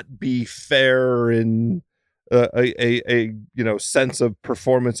might not be fair in a sense of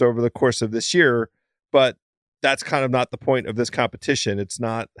performance over the course of this year, but that's kind of not the point of this competition. It's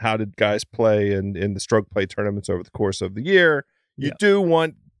not how did guys play in the stroke play tournaments over the course of the year. You do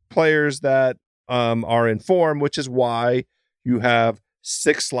want players that are in form, which is why you have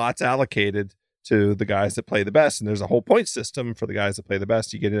 6 slots allocated to the guys that play the best. And there's a whole point system for the guys that play the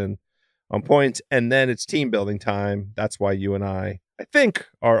best. You get in on points, and then it's team building time. That's why you and I think,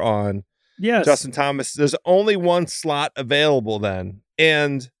 are on Justin Thomas. There's only 1 slot available then.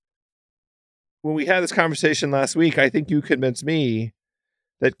 And when we had this conversation last week, I think you convinced me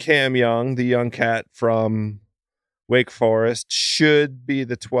that Cam Young, the young cat from Wake Forest, should be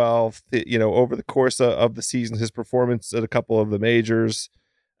the 12th. Over the course of the season, his performance at a couple of the majors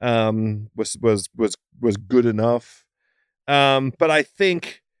was good enough. But I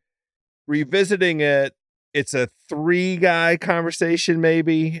think revisiting it, it's a 3-guy conversation.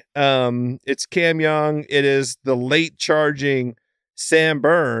 Maybe it's Cam Young. It is the late charging Sam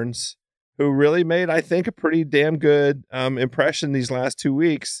Burns, who really made, I think, a pretty damn good impression these last 2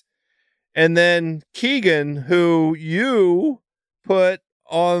 weeks. And then Keegan, who you put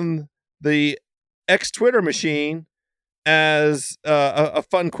on the X-Twitter machine as a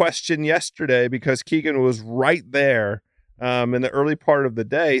fun question yesterday, because Keegan was right there in the early part of the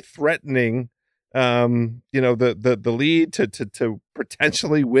day threatening the lead to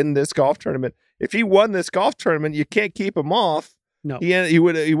potentially win this golf tournament. If he won this golf tournament, you can't keep him off. No, he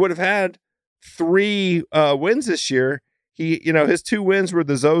would have had 3 wins this year. His 2 wins were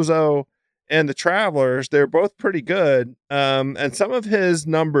the Zozo and the Travelers. They're both pretty good. And some of his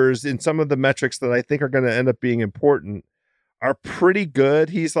numbers in some of the metrics that I think are going to end up being important are pretty good.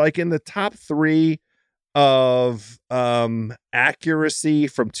 He's like in the top 3 of accuracy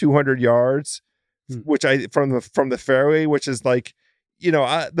from 200 yards, which from the fairway, which is like,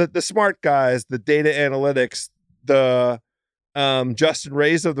 the smart guys, the data analytics, the Justin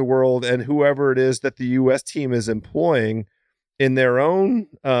Rays of the world, and whoever it is that the U.S. team is employing in their own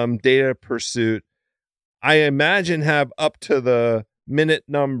data pursuit, I imagine have up to the minute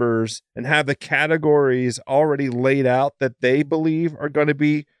numbers and have the categories already laid out that they believe are going to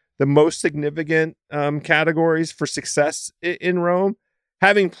be the most significant categories for success in Rome.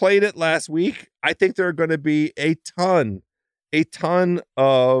 Having played it last week, I think there are going to be a ton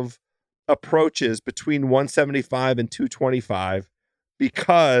of approaches between 175 and 225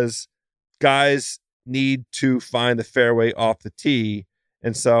 because guys need to find the fairway off the tee.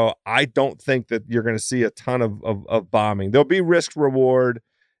 And so I don't think that you're going to see a ton of bombing. There'll be risk reward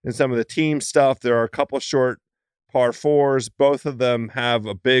in some of the team stuff. There are a couple short par 4s. Both of them have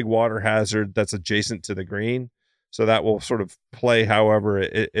a big water hazard that's adjacent to the green. So that will sort of play however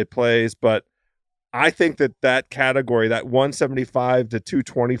it plays. But I think that category, that 175 to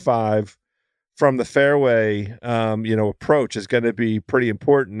 225 from the fairway, approach is going to be pretty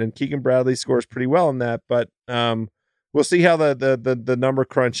important. And Keegan Bradley scores pretty well in that, but we'll see how the number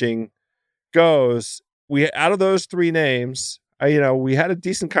crunching goes. Out of those three names, we had a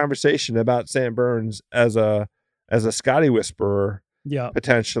decent conversation about Sam Burns as a Scotty whisperer. Yeah,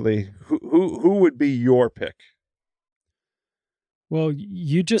 potentially. Who would be your pick? Well,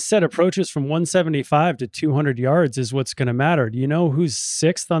 you just said approaches from 175 to 200 yards is what's going to matter. Do you know who's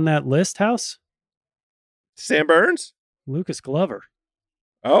sixth on that list, House? Sam Burns? Lucas Glover.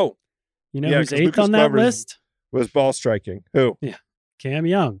 Oh. You know who's eighth on that list? Was ball striking. Who? Yeah. Cam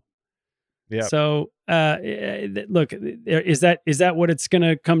Young. Yeah. So, look, is that what it's going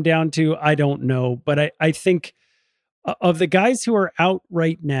to come down to? I don't know. But I think of the guys who are out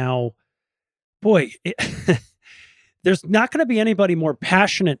right now, boy, there's not going to be anybody more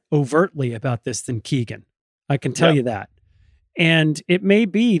passionate overtly about this than Keegan. I can tell you that. And it may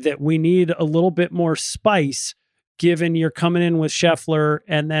be that we need a little bit more spice, given you're coming in with Scheffler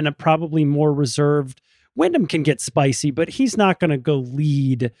and then a probably more reserved. Wyndham can get spicy, but he's not going to go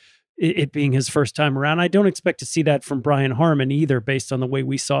lead, it being his first time around. I don't expect to see that from Brian Harmon either, based on the way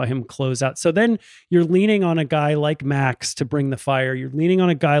we saw him close out. So then you're leaning on a guy like Max to bring the fire. You're leaning on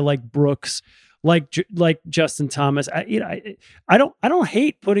a guy like Brooks, like Justin Thomas. I don't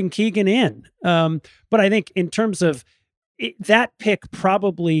hate putting Keegan in, but I think in terms of that pick,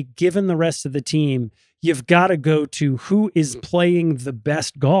 probably given the rest of the team, you've got to go to who is playing the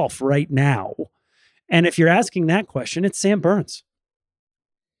best golf right now. And if you're asking that question, it's Sam Burns.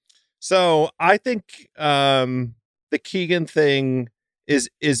 So I think the Keegan thing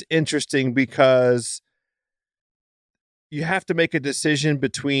is interesting because you have to make a decision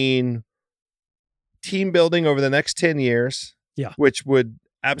between team building over the next 10 years, which would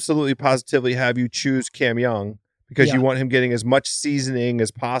absolutely positively have you choose Cam Young because you want him getting as much seasoning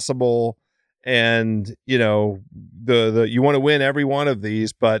as possible. And, you want to win every one of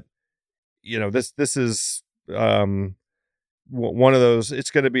these, but this is one of those,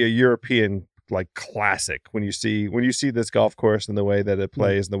 it's going to be a European classic when you see this golf course and the way that it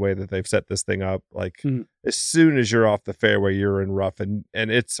plays and the way that they've set this thing up. As soon as you're off the fairway, you're in rough, and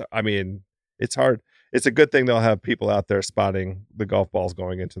it's hard. It's a good thing they'll have people out there spotting the golf balls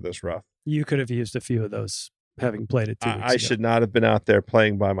going into this rough. You could have used a few of those having played it 2 weeks ago. I should not have been out there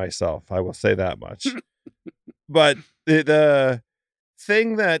playing by myself. I will say that much. But the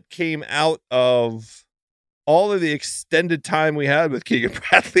thing that came out of all of the extended time we had with Keegan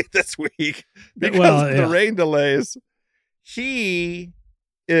Bradley this week because of the rain delays, he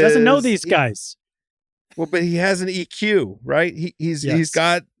doesn't know these guys. Well, but he has an EQ, right? He's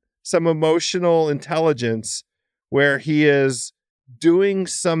got some emotional intelligence where he is doing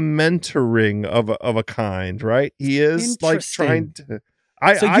some mentoring of a kind, right? He is trying to.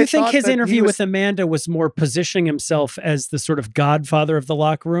 So you think his interview with Amanda was more positioning himself as the sort of godfather of the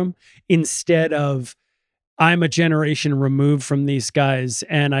locker room instead of, I'm a generation removed from these guys,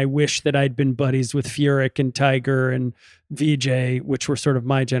 and I wish that I'd been buddies with Furyk and Tiger and VJ, which were sort of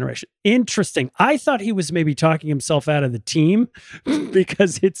my generation. Interesting. I thought he was maybe talking himself out of the team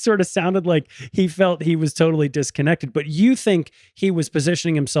because it sort of sounded like he felt he was totally disconnected. But you think he was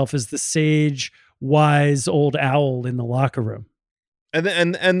positioning himself as the sage, wise old owl in the locker room. And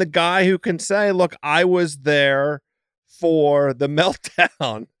the guy who can say, look, I was there for the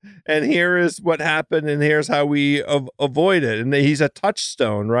meltdown, and here is what happened, and here's how we avoid it. And he's a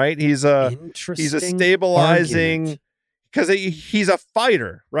touchstone, right? He's a stabilizing, because he's a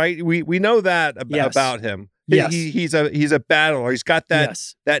fighter, right? We know that about him. Yes. He's a battler. He's got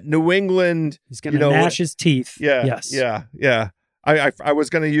that New England. He's going to gnash his teeth. Yeah. Yes. Yeah. I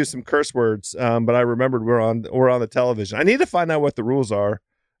was going to use some curse words, but I remembered we're on the television. I need to find out what the rules are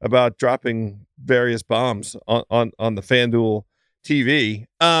about dropping various bombs on the FanDuel TV.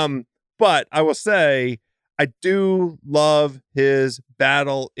 But I will say, I do love his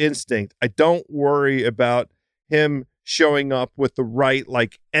battle instinct. I don't worry about him showing up with the right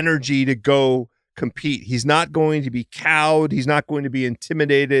energy to go compete. He's not going to be cowed. He's not going to be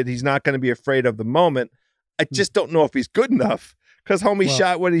intimidated. He's not going to be afraid of the moment. I just don't know if he's good enough. Because homie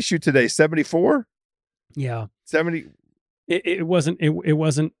shot, what did he shoot today? 74? Yeah. 70. It wasn't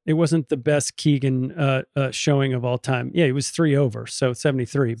the best Keegan showing of all time. Yeah, he was 3 over, so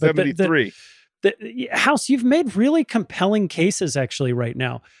 73. But 73. The House, you've made really compelling cases actually right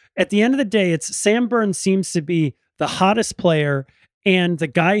now. At the end of the day, it's Sam Burns seems to be the hottest player and the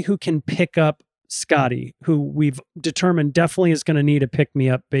guy who can pick up Scotty, who we've determined definitely is going to need a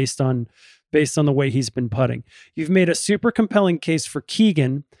pick-me-up based on the way he's been putting. You've made a super compelling case for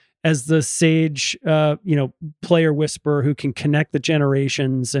Keegan as the sage, player whisperer who can connect the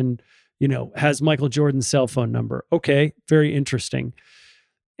generations and, has Michael Jordan's cell phone number. Okay, very interesting.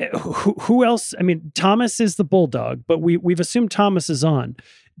 Who else? I mean, Thomas is the bulldog, but we've assumed Thomas is on.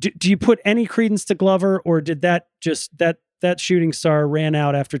 Do you put any credence to Glover, or did that shooting star ran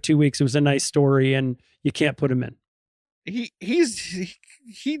out after 2 weeks? It was a nice story, and you can't put him in. He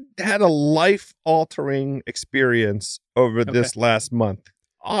had a life-altering experience over this last month.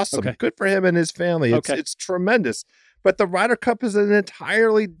 Awesome. Okay. Good for him and his family. It's tremendous. But the Ryder Cup is an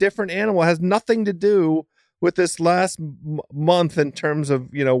entirely different animal. It has nothing to do with this last month in terms of,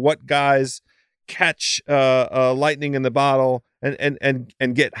 what guys catch lightning in the bottle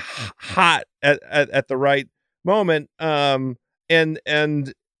and get hot at the right moment. And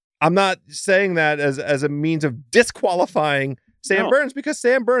I'm not saying that as a means of disqualifying Sam Burns, because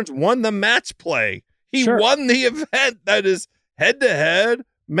Sam Burns won the match play. He won the event that is head-to-head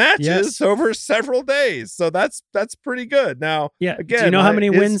matches over several days. So that's pretty good. Now, again, do you know how many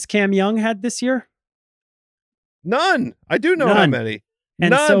wins Cam Young had this year? None. I do know how many.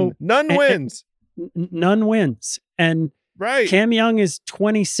 And none wins. None wins. And Cam Young is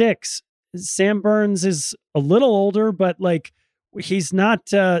 26. Sam Burns is a little older, but he's not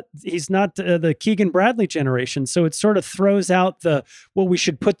the Keegan Bradley generation. So it sort of throws out we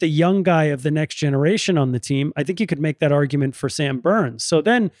should put the young guy of the next generation on the team. I think you could make that argument for Sam Burns. So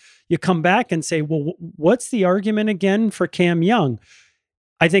then you come back and say, well, what's the argument again for Cam Young?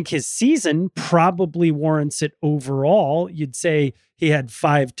 I think his season probably warrants it overall. You'd say he had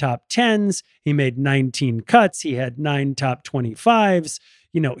 5 top 10s. He made 19 cuts. He had 9 top 25s.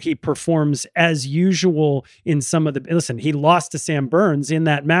 He performs as usual in some of the, he lost to Sam Burns in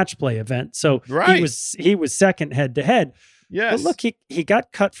that match play event. So he was second head to head. Yes. But look, he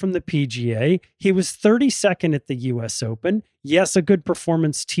got cut from the PGA. He was 32nd at the US Open. Yes, a good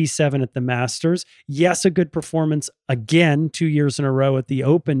performance T7 at the Masters. Yes, a good performance again 2 years in a row at the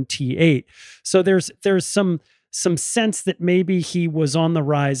Open T8. So there's some sense that maybe he was on the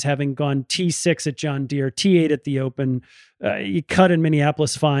rise, having gone T6 at John Deere, T8 at the Open. He cut in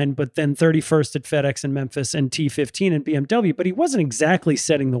Minneapolis, fine, but then 31st at FedEx in Memphis and T15 in BMW. But he wasn't exactly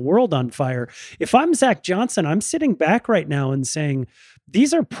setting the world on fire. If I'm Zach Johnson, I'm sitting back right now and saying,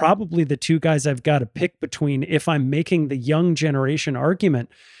 these are probably the two guys I've got to pick between if I'm making the young generation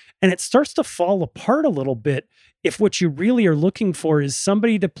argument. And it starts to fall apart a little bit if what you really are looking for is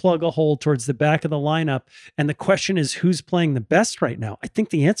somebody to plug a hole towards the back of the lineup. And the question is, who's playing the best right now? I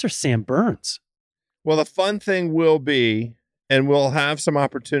think the answer is Sam Burns. Well, the fun thing will be, and we'll have some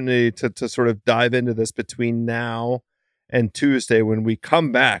opportunity to sort of dive into this between now and Tuesday when we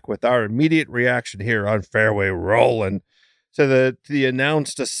come back with our immediate reaction here on Fairway Rolling to the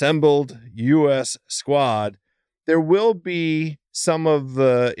announced assembled U.S. squad. There will be some of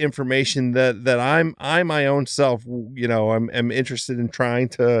the information that I my own self, I'm interested in trying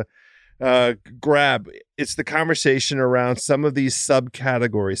to grab. It's the conversation around some of these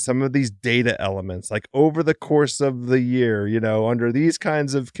subcategories, some of these data elements, like over the course of the year, under these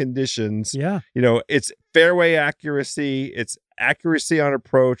kinds of conditions, it's fairway accuracy, it's accuracy on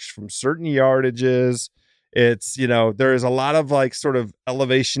approach from certain yardages. It's, there is a lot of sort of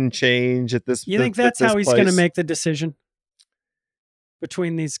elevation change at this. You think that's how he's going to make the decision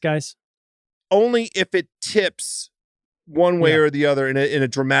between these guys? Only if it tips one way or the other in a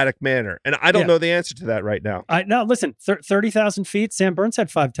dramatic manner. And I don't know the answer to that right now. No, listen, 30,000 feet. Sam Burns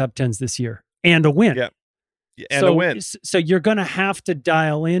had 5 top 10s this year and a win. Yeah. And a win. So you're going to have to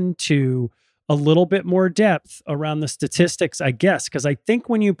dial into a little bit more depth around the statistics, I guess, because I think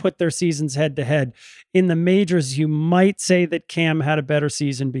when you put their seasons head to head in the majors, you might say that Cam had a better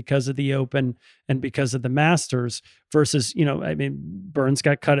season because of the Open and because of the Masters versus, Burns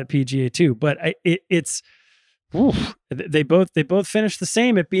got cut at PGA too, but they both finished the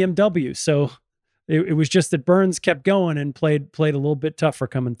same at BMW. So it was just that Burns kept going and played a little bit tougher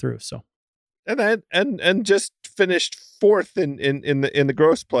coming through. So. And just finished 4th in the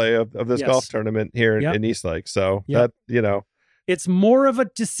gross play of this golf tournament here in East Lake. So that, it's more of a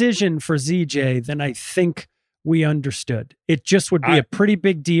decision for ZJ than I think we understood. It just would be a pretty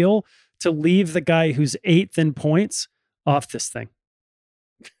big deal to leave the guy who's 8th in points off this thing.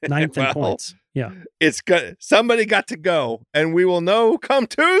 9th in points. Yeah. It's good. Somebody got to go, and we will know come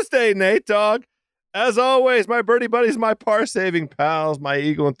Tuesday, Nate Dogg. As always, my birdie buddies, my par-saving pals, my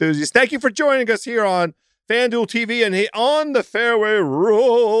Eagle enthusiasts, thank you for joining us here on FanDuel TV and on the Fairway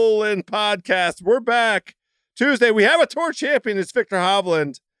Rolling podcast. We're back Tuesday. We have a tour champion. It's Viktor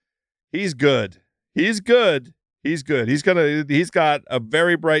Hovland. He's good. He's good. He's got a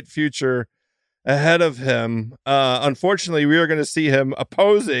very bright future ahead of him. Unfortunately, we are going to see him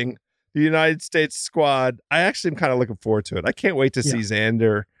opposing the United States squad. I actually am kind of looking forward to it. I can't wait to see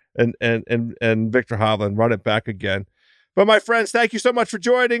Xander and Viktor Hovland run it back again. But my friends, thank you so much for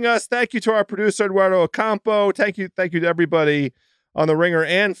joining us. Thank you to our producer, Eduardo Ocampo. Thank you to everybody on the Ringer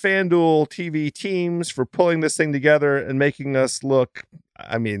and FanDuel TV teams for pulling this thing together and making us look,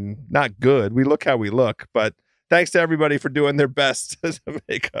 I mean, not good. We look how we look, but thanks to everybody for doing their best to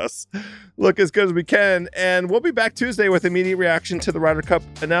make us look as good as we can. And we'll be back Tuesday with immediate reaction to the Ryder Cup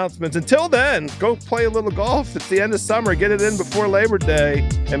announcements. Until then, go play a little golf. It's the end of summer. Get it in before Labor Day.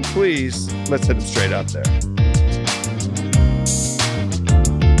 And please, let's hit them straight out there.